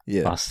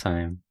 last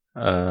time.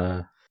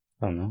 I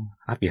don't know.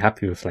 I'd be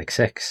happy with like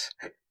 6.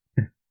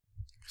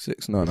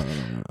 6? No.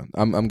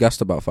 I'm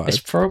gassed about 5. It's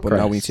progress. But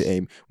now we need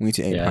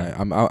to aim high.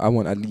 I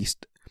want at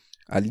least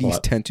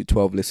 10 to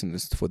 12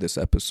 listeners for this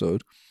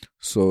episode.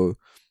 So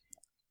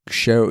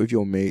share it with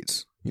your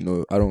mates. You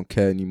know, I don't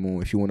care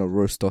anymore. If you want to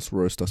roast us,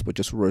 but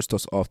just roast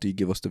us after you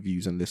give us the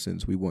views and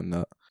listens. We want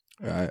that.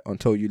 Right?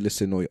 Until you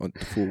listen or on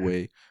the full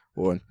way,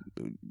 or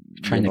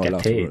trying to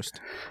get paid.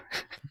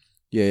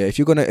 Yeah. If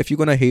you're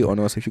gonna hate on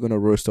us, if you're gonna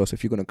roast us,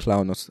 if you're gonna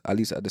clown us, at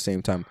least at the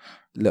same time,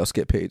 let us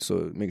get paid.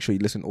 So make sure you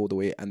listen all the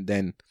way, and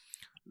then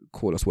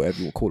call us whatever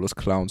you want. Call us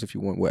clowns if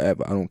you want,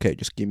 whatever. I don't care.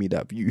 Just give me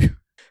that view.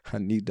 I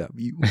need that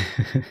view.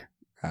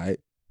 Alright.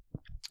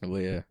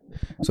 Well, yeah.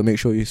 So make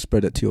sure you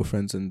spread it to your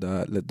friends and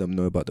let them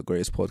know about the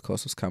greatest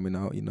podcast that's coming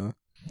out.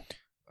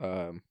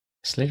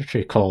 It's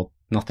literally called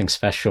Nothing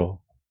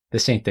Special.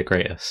 This ain't the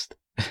greatest.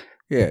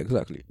 Yeah,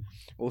 exactly.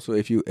 Also,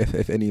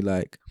 if any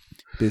like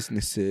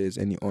businesses,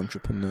 any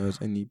entrepreneurs,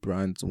 any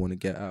brands want to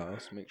get at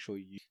us, make sure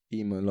you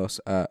email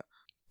us at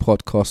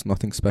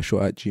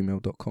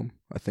podcastnothingspecial@gmail.com.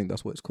 I think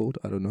that's what it's called.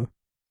 I don't know.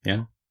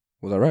 Yeah.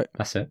 Was that right?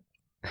 That's it.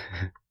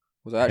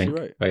 Was that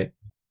actually right? Wait,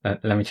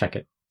 let me check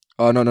it.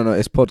 Oh, no.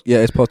 It's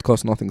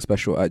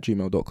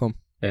podcastnothingspecial@gmail.com.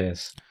 It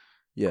is.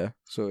 Yeah.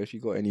 So if you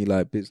got any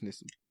like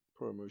business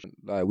promotion,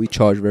 like we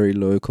charge very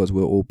low because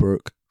we're all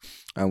broke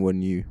and we're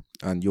new,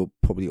 and you're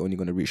probably only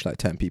going to reach like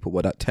 10 people,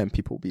 but that 10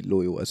 people will be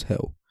loyal as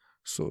hell.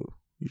 So,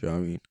 you know what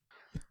I mean?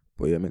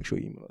 But yeah, make sure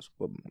you email us.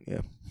 But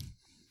yeah.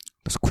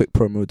 That's a quick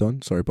promo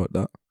done. Sorry about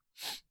that.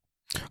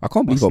 I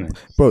can't believe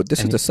bro,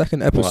 this is the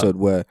second episode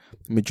where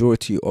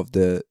majority of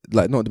the,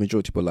 like, not the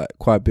majority, but like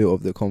quite a bit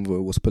of the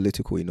convo was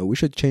political. We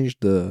should change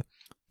the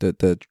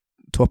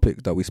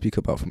topic that we speak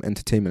about from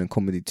entertainment and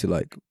comedy to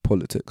like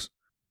politics.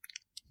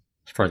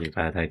 It's probably a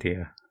bad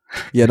idea.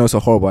 Yeah, no, it's a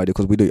horrible idea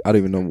because I don't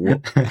even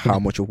know how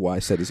much of what I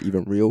said is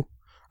even real.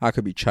 I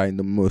could be chatting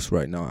the most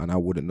right now and I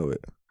wouldn't know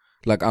it.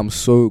 Like, I'm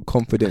so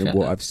confident in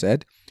what I've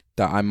said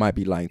that I might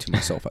be lying to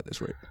myself at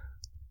this rate.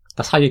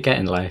 That's how you get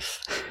in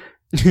life.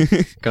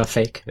 Gotta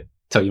fake it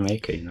till you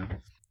make it,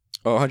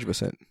 Oh,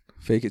 100%.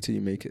 Fake it till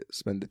you make it.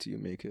 Spend it till you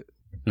make it.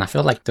 And I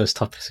feel like those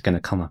topics are going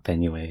to come up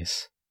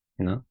anyways.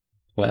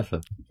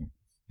 Whatever.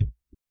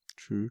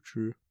 True.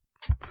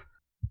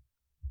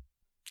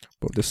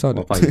 But the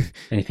silent.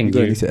 Anything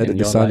you new need to edit in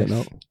the your silent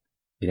life? out.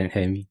 You didn't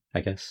hear me, I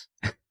guess.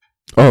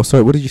 Oh,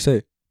 sorry. What did you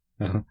say?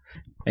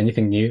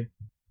 Anything new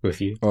with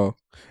you? Oh,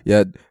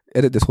 yeah.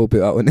 Edit this whole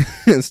bit out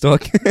and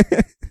start.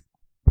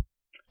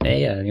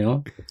 Yeah,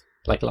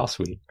 like last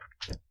week.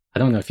 I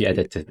don't know if you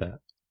edited that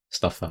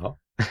stuff out.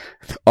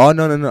 Oh,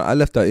 no. I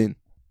left that in.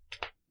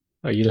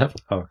 Oh, you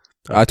left? Oh.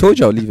 Okay. I told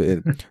you I'll leave it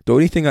in. The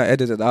only thing I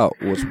edited out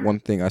was one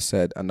thing I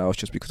said, and that was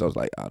just because I was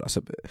like, that's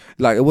a bit...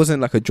 Like, it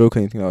wasn't like a joke or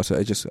anything else.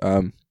 I just,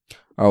 I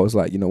was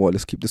like, you know what,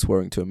 let's keep the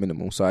swearing to a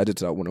minimum. So I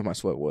edited out one of my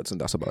swear words,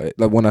 and that's about it.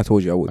 Like, one I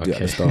told you I would do at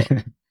the start.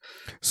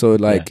 So,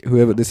 like,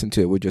 whoever listened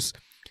to it would just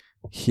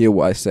hear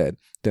what I said,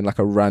 then like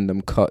a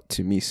random cut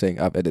to me saying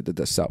I've edited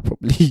this out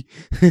properly.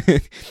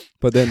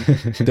 But then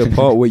the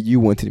part where you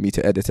wanted me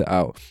to edit it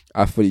out,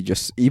 I fully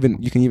just, you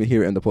can even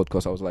hear it in the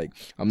podcast. I was like,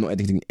 I'm not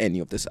editing any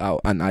of this out,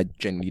 and I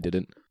genuinely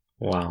didn't.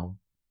 Wow.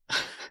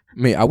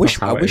 Mate, I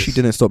wish you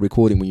didn't stop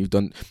recording when you've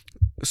done.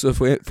 So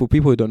for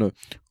people who don't know,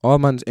 our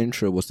man's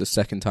intro was the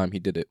second time he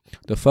did it.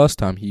 The first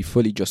time he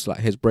fully just like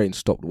his brain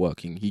stopped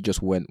working. He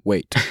just went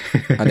wait,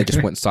 and it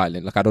just went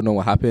silent. Like I don't know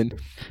what happened.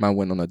 Man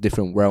went on a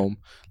different realm,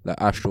 like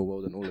astral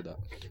world and all of that.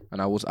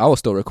 And I was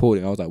still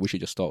recording. I was like, we should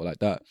just start like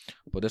that.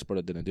 But this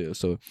brother didn't do it.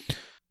 So,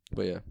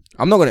 but yeah,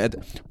 I'm not gonna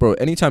edit, bro.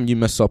 Anytime you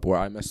mess up or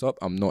I mess up,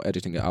 I'm not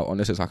editing it out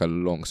unless it's like a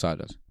long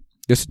silence.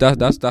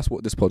 That's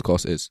what this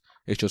podcast is.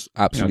 It's just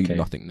absolute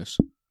nothingness.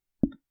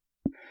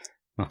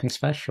 Nothing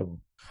special.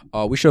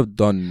 We should have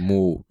done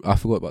more. I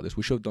forgot about this.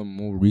 We should have done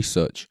more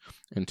research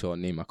into our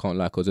name. I can't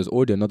lie, because there's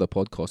already another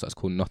podcast that's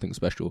called Nothing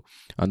Special.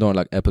 I know,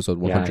 like episode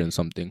 100 and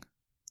something.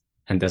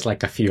 And there's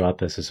like a few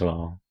others as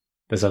well.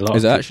 There's a lot of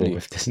people actually?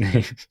 with this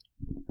name.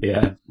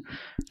 Yeah.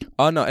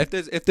 Oh no, if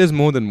there's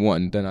more than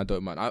one, then I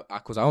don't mind.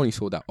 Because I only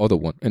saw that other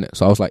one in it,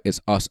 so I was like, it's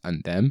us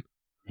and them.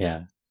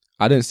 Yeah.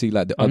 I didn't see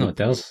like the other. No,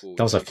 there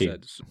was a few.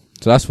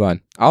 So that's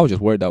fine. I was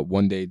just worried that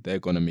one day they're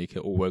gonna make it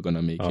or we're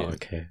gonna make it. Oh,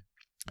 okay.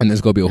 And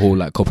there's gonna be a whole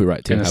like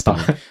copyright thing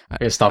happening.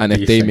 And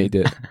if they made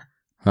it,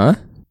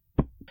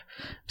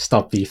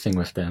 stop beefing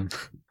with them.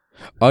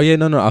 Oh yeah,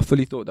 no. I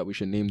fully thought that we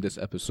should name this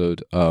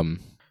episode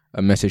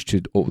a message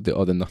to all the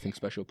other Nothing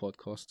Special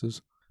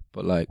podcasters.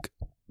 But like,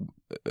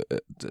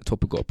 the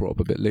topic got brought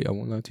up a bit late. I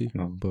won't lie to you.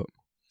 No.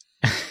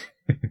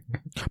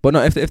 But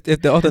no, if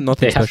the other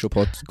Nothing Special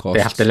podcasts,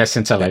 they have to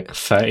listen to like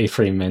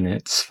 33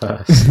 minutes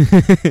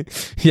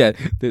first. Yeah,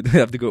 they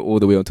have to go all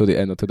the way until the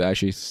end, until they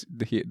actually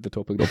hit the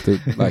topic of the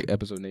like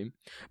episode name.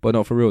 But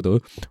no, for real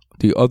though,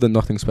 the other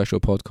Nothing Special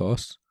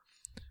podcasts,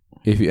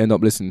 if you end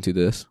up listening to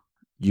this,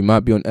 you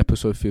might be on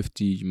episode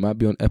 50, you might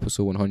be on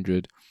episode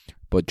 100,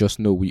 but just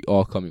know we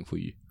are coming for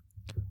you.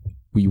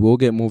 We will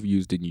get more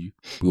views than you.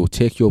 We will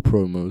take your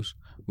promos.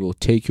 We will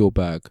take your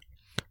bag,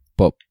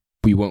 but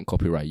we won't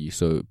copyright you.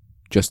 So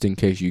just in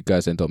case you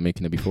guys end up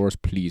making it before us,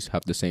 please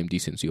have the same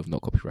decency of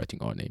not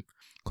copyrighting our name.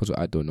 Because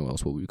I don't know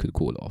else what we could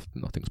call it off.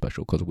 Nothing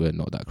Special, because we're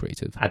not that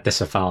creative. I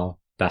disavow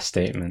that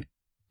statement.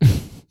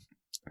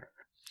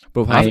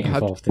 Bro, I ain't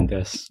involved in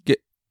this. Get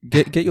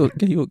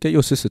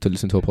your sister to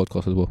listen to a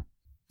podcast as well.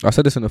 I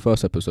said this in the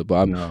first episode,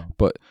 but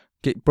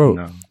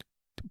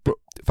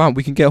fam,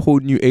 we can get a whole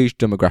new age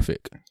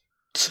demographic.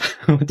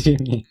 What do you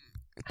mean?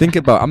 Think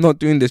about, I'm not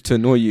doing this to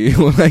annoy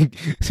you or like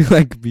to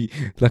like be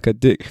like a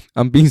dick.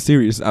 I'm being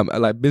serious. I'm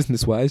like,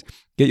 business wise,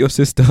 get your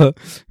sister,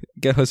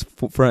 get her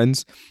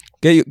friends,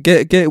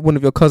 get one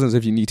of your cousins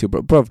if you need to,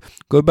 bro. Bruv,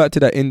 go back to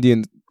that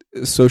Indian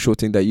social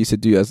thing that you used to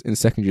do as in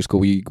secondary school.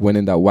 We went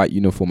in that white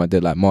uniform and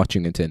did like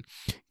marching and thing.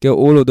 Get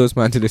all of those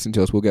man to listen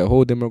to us. We'll get a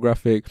whole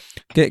demographic.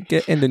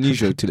 Get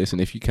Indonesia to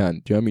listen if you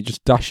can. Do you know what I mean?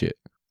 Just dash it.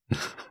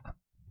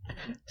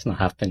 It's not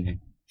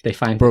happening. If they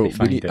find Bro, it, they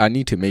find it. I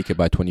need to make it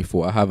by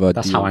 24. I have a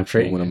That's deal how I'm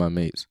treating with one of it. my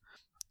mates.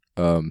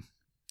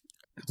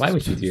 Why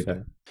would you do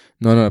that?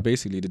 No.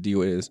 Basically, the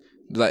deal is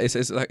like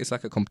it's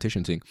like a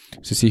competition thing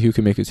to see who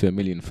can make it to 1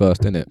 million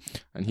first, innit?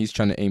 And he's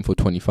trying to aim for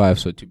 25.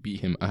 So to beat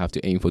him, I have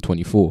to aim for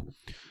 24.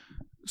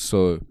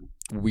 So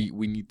we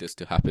need this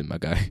to happen, my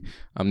guy.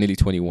 I'm nearly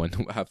 21.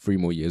 I have 3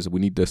 more years. We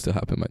need this to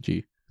happen, my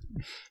G.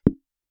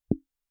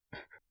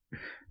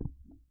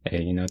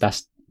 Hey, you know,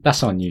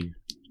 that's on you.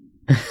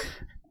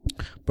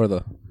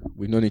 Brother,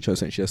 we've known each other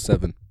since year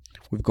 7.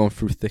 We've gone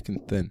through thick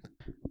and thin,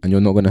 and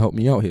you're not going to help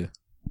me out here.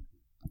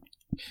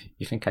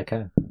 You think I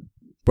can?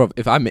 Bro,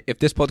 if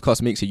this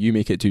podcast makes it, you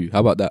make it too.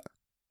 How about that?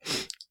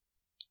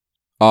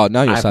 Oh,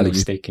 now you're I have silent. no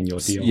stake in your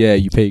deal. Yeah,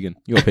 you pagan.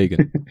 You're a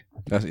pagan.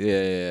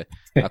 Yeah.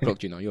 I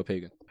clocked you now. You're a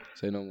pagan.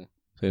 Say no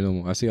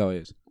more. I see how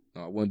it is.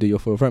 No, I won't do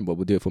it for a friend, but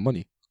we'll do it for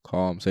money.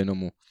 Calm. Say no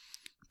more.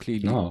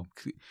 Clearly. No.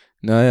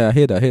 No, yeah, I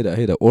hear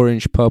that.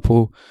 Orange,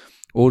 purple,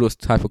 all those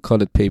type of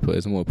colored paper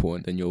is more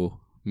important than your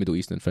Middle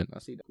Eastern friend. I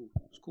see that.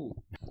 It's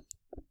cool.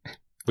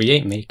 We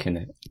ain't making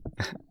it.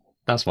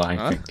 That's what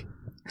I think.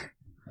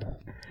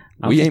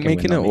 We ain't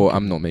making it, or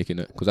I'm not making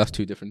it, because that's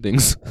 2 different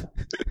things.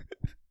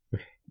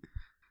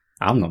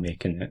 I'm not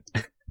making it.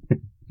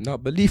 No,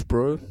 belief,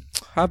 bro.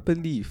 Have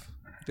belief.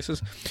 This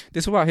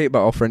is what I hate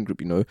about our friend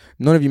group, you know.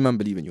 None of you man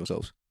believe in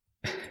yourselves.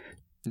 Do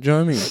you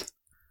know what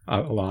I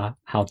mean? Well,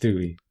 how do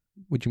we?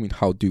 What do you mean,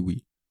 how do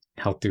we?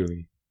 How do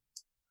we?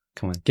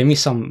 Come on, give me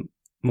some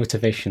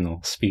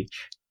motivational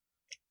speech.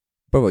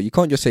 Brother, you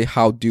can't just say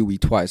how do we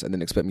twice and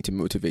then expect me to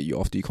motivate you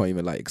after you can't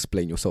even like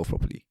explain yourself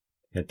properly.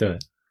 Yeah, do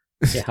it.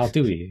 Yeah, how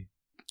do we?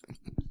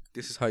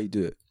 This is how you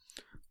do it.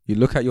 You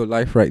look at your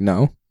life right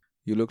now.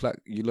 You look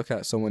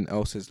at someone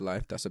else's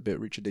life that's a bit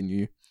richer than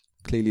you.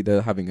 Clearly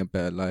they're having a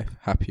better life,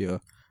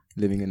 happier,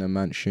 living in a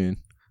mansion,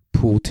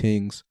 pool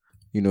things,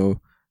 you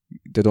know.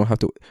 They don't have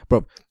to,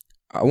 bro.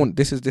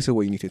 This is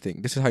what you need to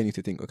think. This is how you need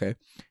to think, okay?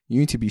 You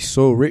need to be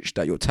so rich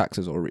that your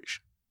taxes are rich.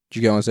 Do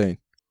you get what I'm saying?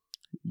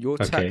 Your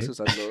taxes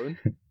alone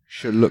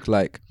should look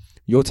like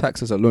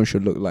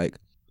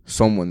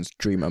someone's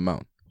dream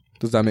amount.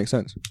 Does that make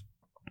sense?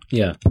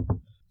 Yeah.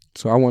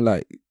 So I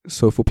want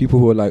so for people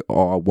who are like,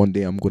 oh, one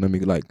day I'm gonna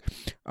make like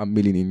 $1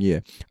 million a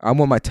year. I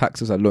want my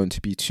taxes alone to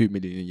be 2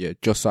 million a year,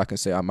 just so I can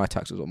say my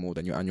taxes are more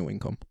than your annual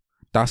income.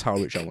 That's how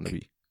rich I want to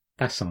be.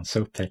 That sounds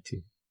so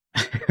petty.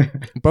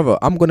 Brother,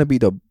 I'm gonna be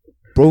the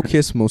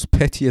brokest, most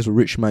pettiest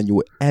rich man you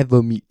will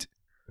ever meet.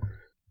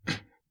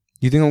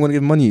 You think I'm gonna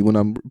give money when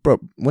I'm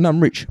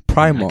rich?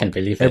 Primark, I can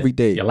believe every it.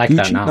 day. You're like Gucci,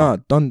 that now. Nah,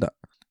 done that.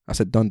 I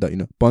said done that, you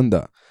know. Bun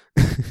that.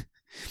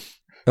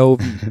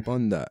 LV,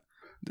 bun that.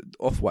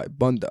 Off-white,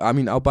 bun that. I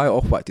mean, I'll buy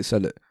off-white to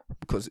sell it,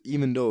 because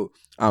even though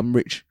I'm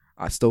rich,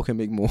 I still can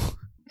make more.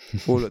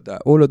 All of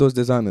that. All of those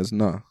designers,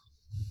 nah.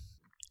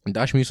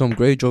 Dash me some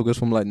grey joggers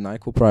from like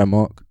Nike or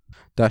Primark.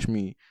 Dash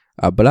me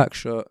a black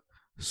shirt,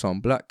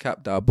 some black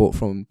cap that I bought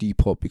from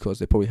Depop because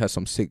they probably had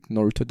some sick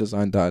Naruto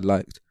design that I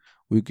liked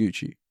with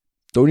Gucci.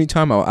 The only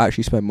time I'll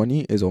actually spend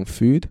money is on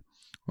food,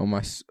 on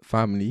my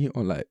family,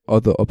 on like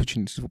other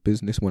opportunities for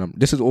business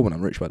this is all when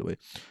I'm rich, by the way,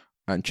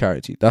 and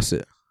charity. That's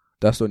it.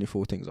 That's the only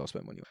 4 things I'll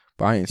spend money on.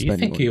 But I ain't spending.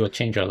 Do you think you will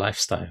change your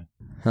lifestyle?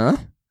 Huh?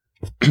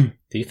 Do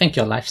you think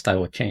your lifestyle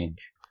will change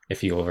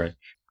if you were rich?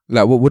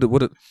 Like what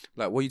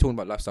are you talking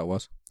about lifestyle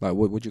was? Like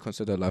what would you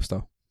consider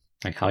lifestyle?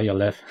 Like how you're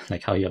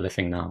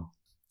living now.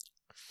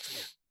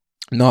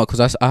 No,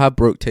 because I have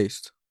broke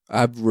taste.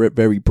 I have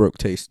very broke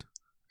taste.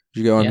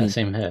 Do you get what I mean? Yeah,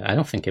 same here. I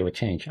don't think it would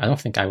change. I don't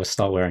think I would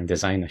start wearing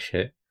designer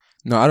shit.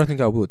 No, I don't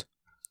think I would.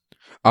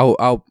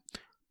 I'll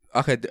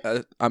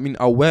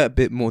wear a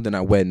bit more than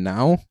I wear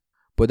now,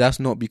 but that's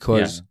not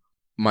because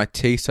my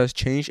taste has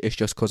changed. It's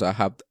just because I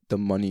have the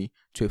money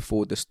to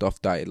afford the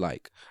stuff that I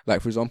like.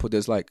 Like, for example,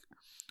 there's like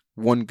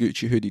one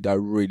Gucci hoodie that I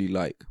really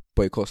like,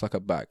 but it costs like a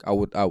bag.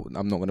 I'm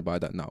not going to buy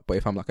that now. But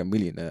if I'm like a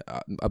millionaire,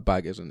 a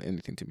bag isn't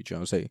anything to me, do you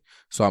know what I'm saying?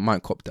 So I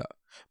might cop that.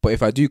 But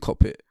if I do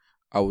cop it,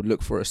 I would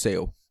look for a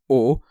sale,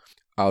 or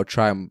I'll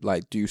try and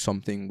like do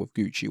something with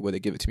Gucci where they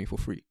give it to me for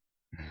free.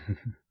 Do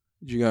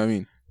you know what I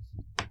mean?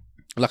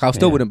 Like, I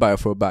still wouldn't buy it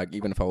for a bag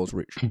even if I was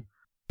rich,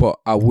 but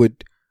I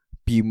would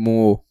be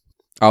more.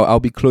 I'll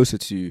be closer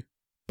to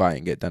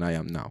buying it than I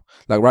am now.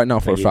 Like right now,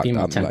 for a fact,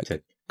 I'm tempted,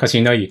 like, because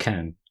you know you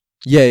can.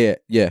 Yeah.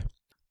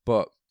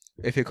 But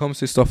if it comes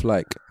to stuff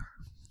like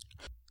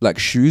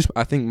shoes,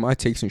 I think my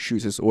taste in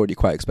shoes is already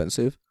quite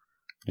expensive.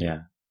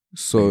 Yeah.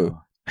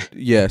 So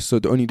so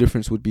the only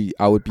difference would be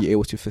I would be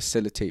able to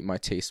facilitate my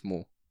taste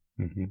more.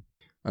 Mm-hmm.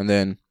 And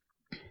then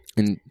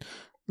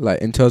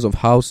in terms of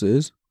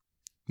houses,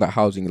 like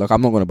housing. Like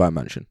I'm not gonna buy a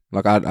mansion.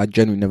 Like I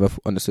genuinely never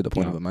understood the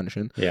point of a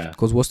mansion. Yeah.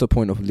 Because what's the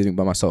point of living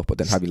by myself, but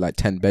then having like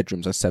 10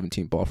 bedrooms and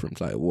 17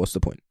 bathrooms? Like, what's the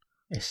point?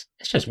 It's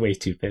just way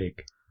too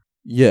big.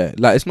 Yeah,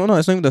 like it's not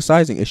even the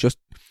sizing. It's just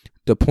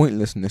the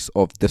pointlessness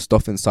of the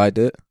stuff inside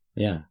it.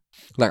 Yeah.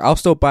 Like I'll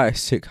still buy a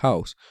sick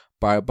house,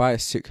 but I buy a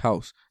sick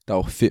house that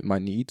will fit my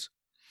needs.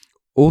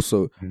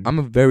 Also, I'm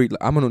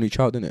an only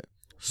child, innit?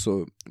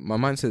 So my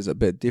mindset is a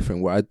bit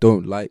different, where I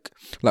don't like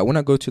when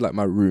I go to like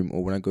my room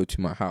or when I go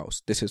to my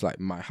house, this is like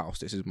my house,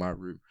 this is my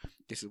room,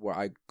 this is where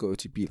I go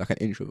to be like an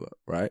introvert,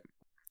 right?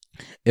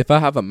 If I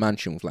have a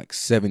mansion with like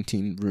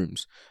 17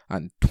 rooms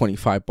and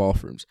 25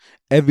 bathrooms,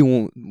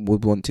 everyone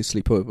would want to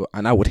sleep over,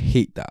 and I would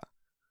hate that.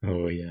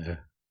 Oh yeah.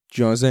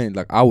 Do you know what I'm saying?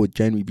 Like I would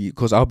genuinely be,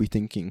 because I'll be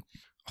thinking,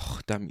 oh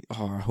damn it,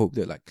 I hope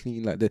they're like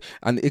clean like that,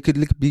 and it could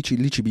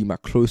literally be my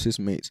closest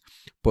mates,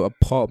 but a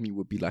part of me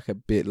would be like a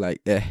bit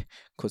like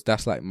because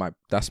that's my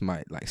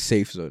like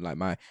safe zone. Like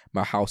my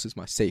house is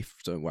my safe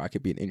zone, where I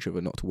could be an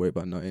introvert, not to worry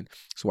about nothing,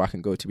 so I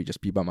can go to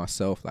be by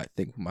myself, like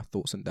think with my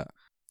thoughts and that.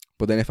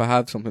 But then if I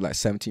have something like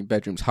 17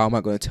 bedrooms, how am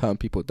I going to turn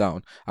people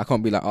down? I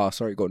can't be like, oh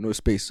sorry, got no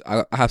space.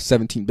 I have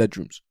 17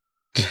 bedrooms.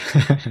 Do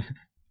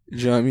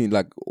you know what I mean?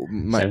 Like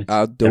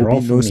there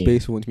will be no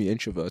space for me to be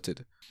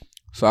introverted.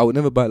 So I would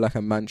never buy like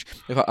a mansion.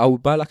 I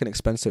would buy like an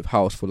expensive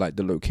house for like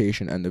the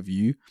location and the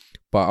view,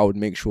 but I would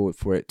make sure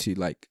for it to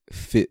like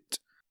fit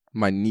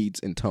my needs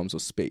in terms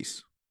of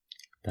space.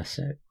 That's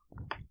it.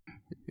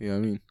 You know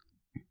what I mean?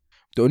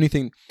 The only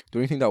thing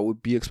that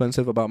would be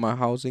expensive about my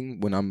housing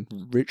when I'm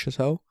rich as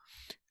hell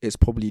is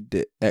probably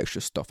the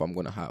extra stuff I'm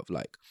gonna have.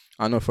 Like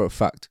I know for a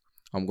fact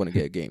I'm gonna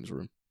get a games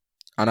room,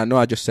 and I know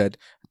I just said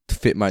to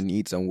fit my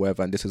needs and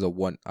whatever, and this is a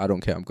want. I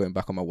don't care. I'm going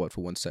back on my word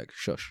for 1 sec.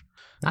 Shush.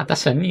 Nah,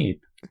 that's a need.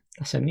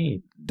 That's a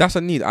need. That's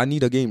a need. I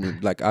need a game room.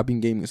 Like I've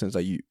been gaming since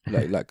like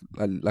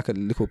a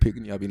little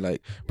pig. I've been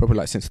like probably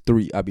like since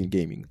 3. I've been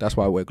gaming. That's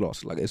why I wear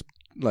glasses. Like it's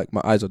like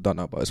my eyes are done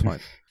now, but it's fine.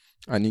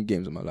 I need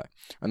games in my life,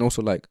 and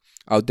also like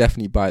I'll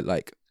definitely buy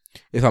like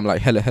if I'm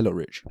like hella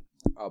rich,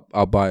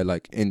 I'll buy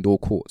like indoor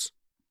courts,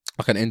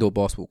 like an indoor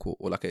basketball court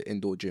or like an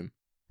indoor gym,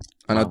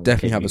 and I'll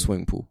definitely have a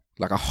swimming pool.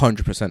 Like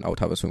 100%, I would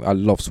have a swimming. I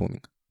love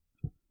swimming.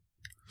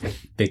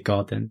 Big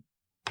garden.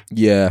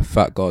 Yeah,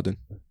 fat garden.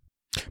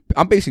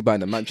 I'm basically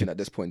buying a mansion at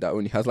this point that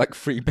only has like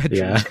 3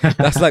 bedrooms. Yeah.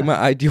 That's like my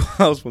ideal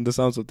house from the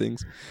sounds of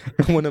things.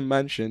 I want a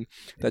mansion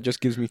that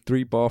just gives me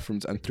 3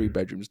 bathrooms and 3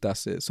 bedrooms.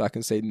 That's it. So I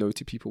can say no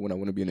to people when I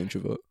want to be an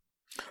introvert.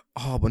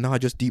 Oh, but now I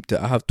just deeped it.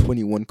 I have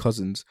 21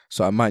 cousins,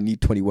 so I might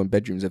need 21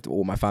 bedrooms if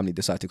all my family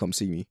decide to come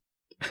see me.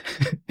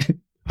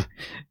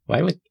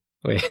 Why would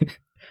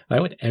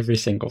every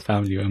single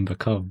family member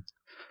come?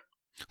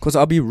 Because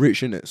I'll be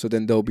rich in it, so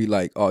then they'll be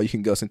like, oh, you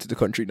can get us into the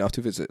country now to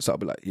visit. So I'll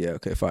be like, yeah,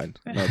 okay, fine.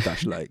 Now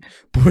dash like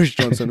Boris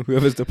Johnson,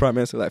 whoever's the prime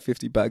minister, like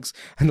 50 bags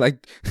and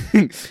like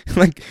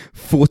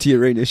 40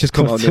 Iranians just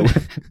come out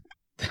nowhere.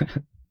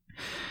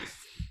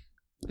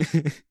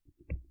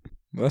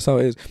 That's how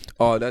it is.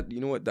 Oh, that, you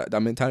know what that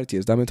mentality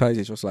is? That mentality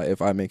is just like,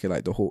 if I make it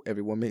like the whole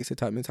everyone makes it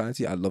type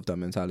mentality. I love that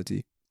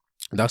mentality.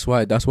 That's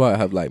why I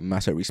have like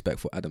massive respect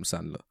for Adam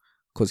Sandler.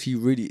 Because he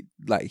really,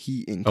 like,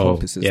 he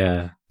encompasses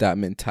that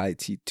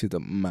mentality to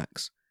the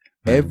max.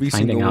 Every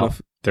finding single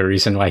out the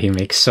reason why he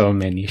makes so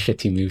many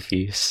shitty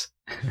movies.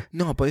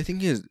 No, but the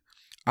thing is,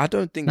 I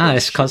don't think... Nah,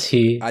 it's because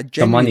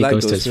the money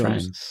goes to his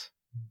friends.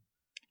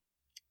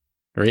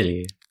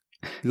 Really?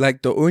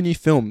 Like, the only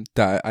film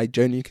that I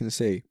genuinely can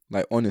say,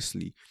 like,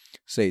 honestly,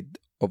 say,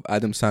 of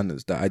Adam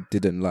Sandler's that I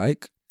didn't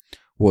like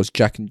was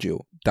Jack and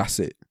Jill. That's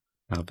it.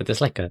 No, but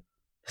there's like a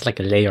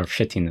layer of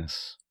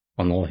shittiness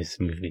on all his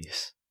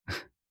movies.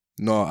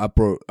 No,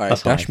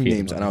 dash me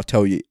names and I'll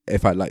tell you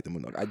if I like them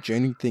or not. I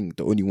genuinely think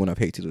the only one I've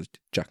hated was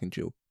Jack and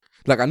Jill.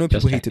 Like, I know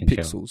people hated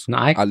Pixels. No,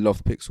 I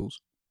love Pixels.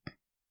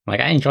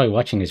 Like, I enjoy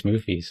watching his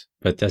movies,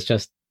 but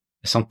there's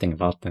something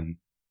about them.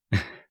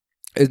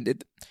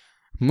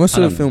 Most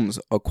of the films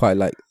are quite,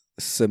 like,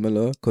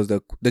 similar because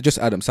they're just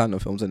Adam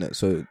Sandler films, isn't it?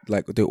 So,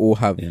 like, they all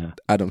have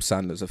Adam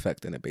Sandler's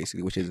effect in it,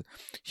 basically, which is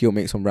he'll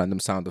make some random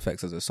sound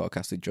effects as a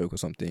sarcastic joke or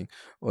something,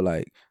 or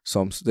like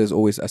there's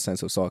always a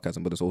sense of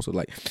sarcasm, but there's also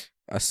like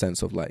a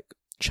sense of like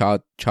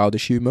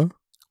childish humor.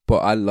 But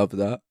I love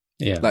that.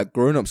 Yeah, like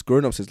Grown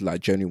Ups is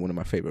like genuinely one of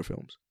my favorite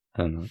films.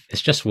 I don't know.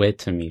 It's just weird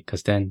to me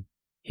because then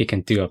he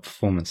can do a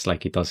performance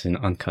like he does in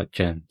Uncut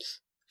Gems.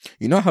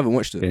 You know, I haven't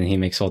watched it. Then he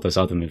makes all those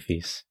other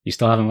movies. You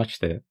still haven't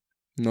watched it?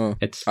 No,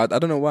 I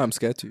don't know why I'm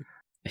scared to.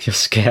 You're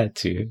scared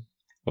to?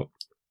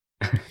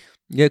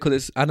 Yeah,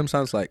 because Adam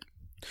sounds like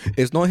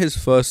it's not his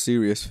first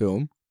serious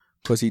film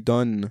because he's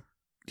done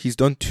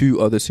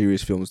 2 other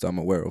serious films that I'm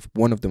aware of.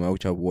 One of them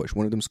which I've watched.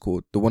 One of them's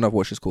called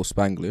is called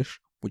Spanglish,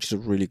 which is a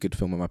really good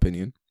film in my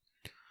opinion.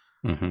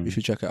 Mm-hmm. You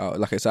should check it out.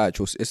 Like it's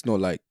not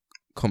like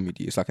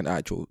comedy. It's like an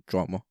actual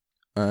drama.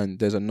 And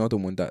there's another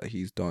one that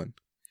he's done,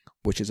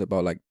 which is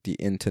about like the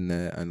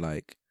internet and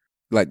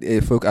I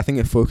think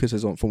it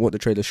focuses on, from what the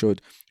trailer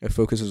showed, it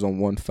focuses on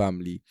one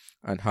family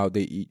and how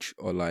they each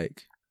are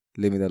like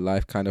living their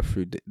life kind of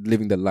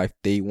living the life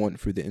they want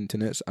through the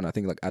internet. And I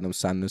think like Adam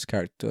Sandler's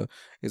character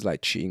is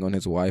like cheating on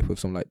his wife with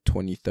some like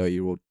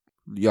 20-30-year-old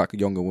like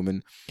younger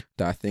woman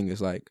that I think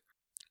is like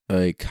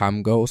a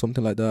cam girl or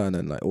something like that, and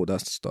then like all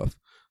that stuff.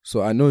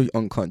 So I know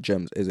Uncut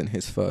Gems isn't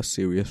his first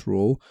serious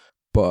role,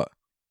 but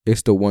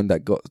it's the one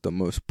that got the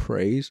most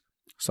praise.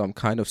 So I'm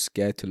kind of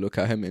scared to look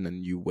at him in a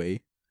new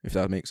way, if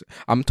that makes sense.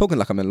 I'm talking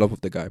like I'm in love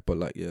with the guy, but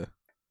like, yeah.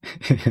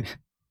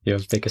 You're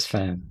his biggest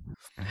fan.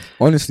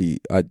 Honestly,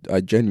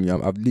 I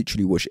genuinely, I've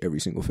literally watched every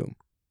single film.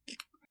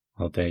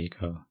 Well, there you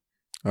go.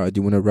 All right, do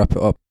you want to wrap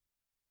it up?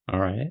 All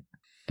right.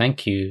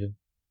 Thank you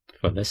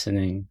for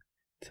listening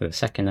to the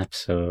second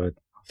episode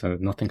of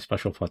the Nothing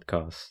Special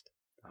podcast.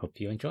 I hope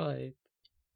you enjoyed.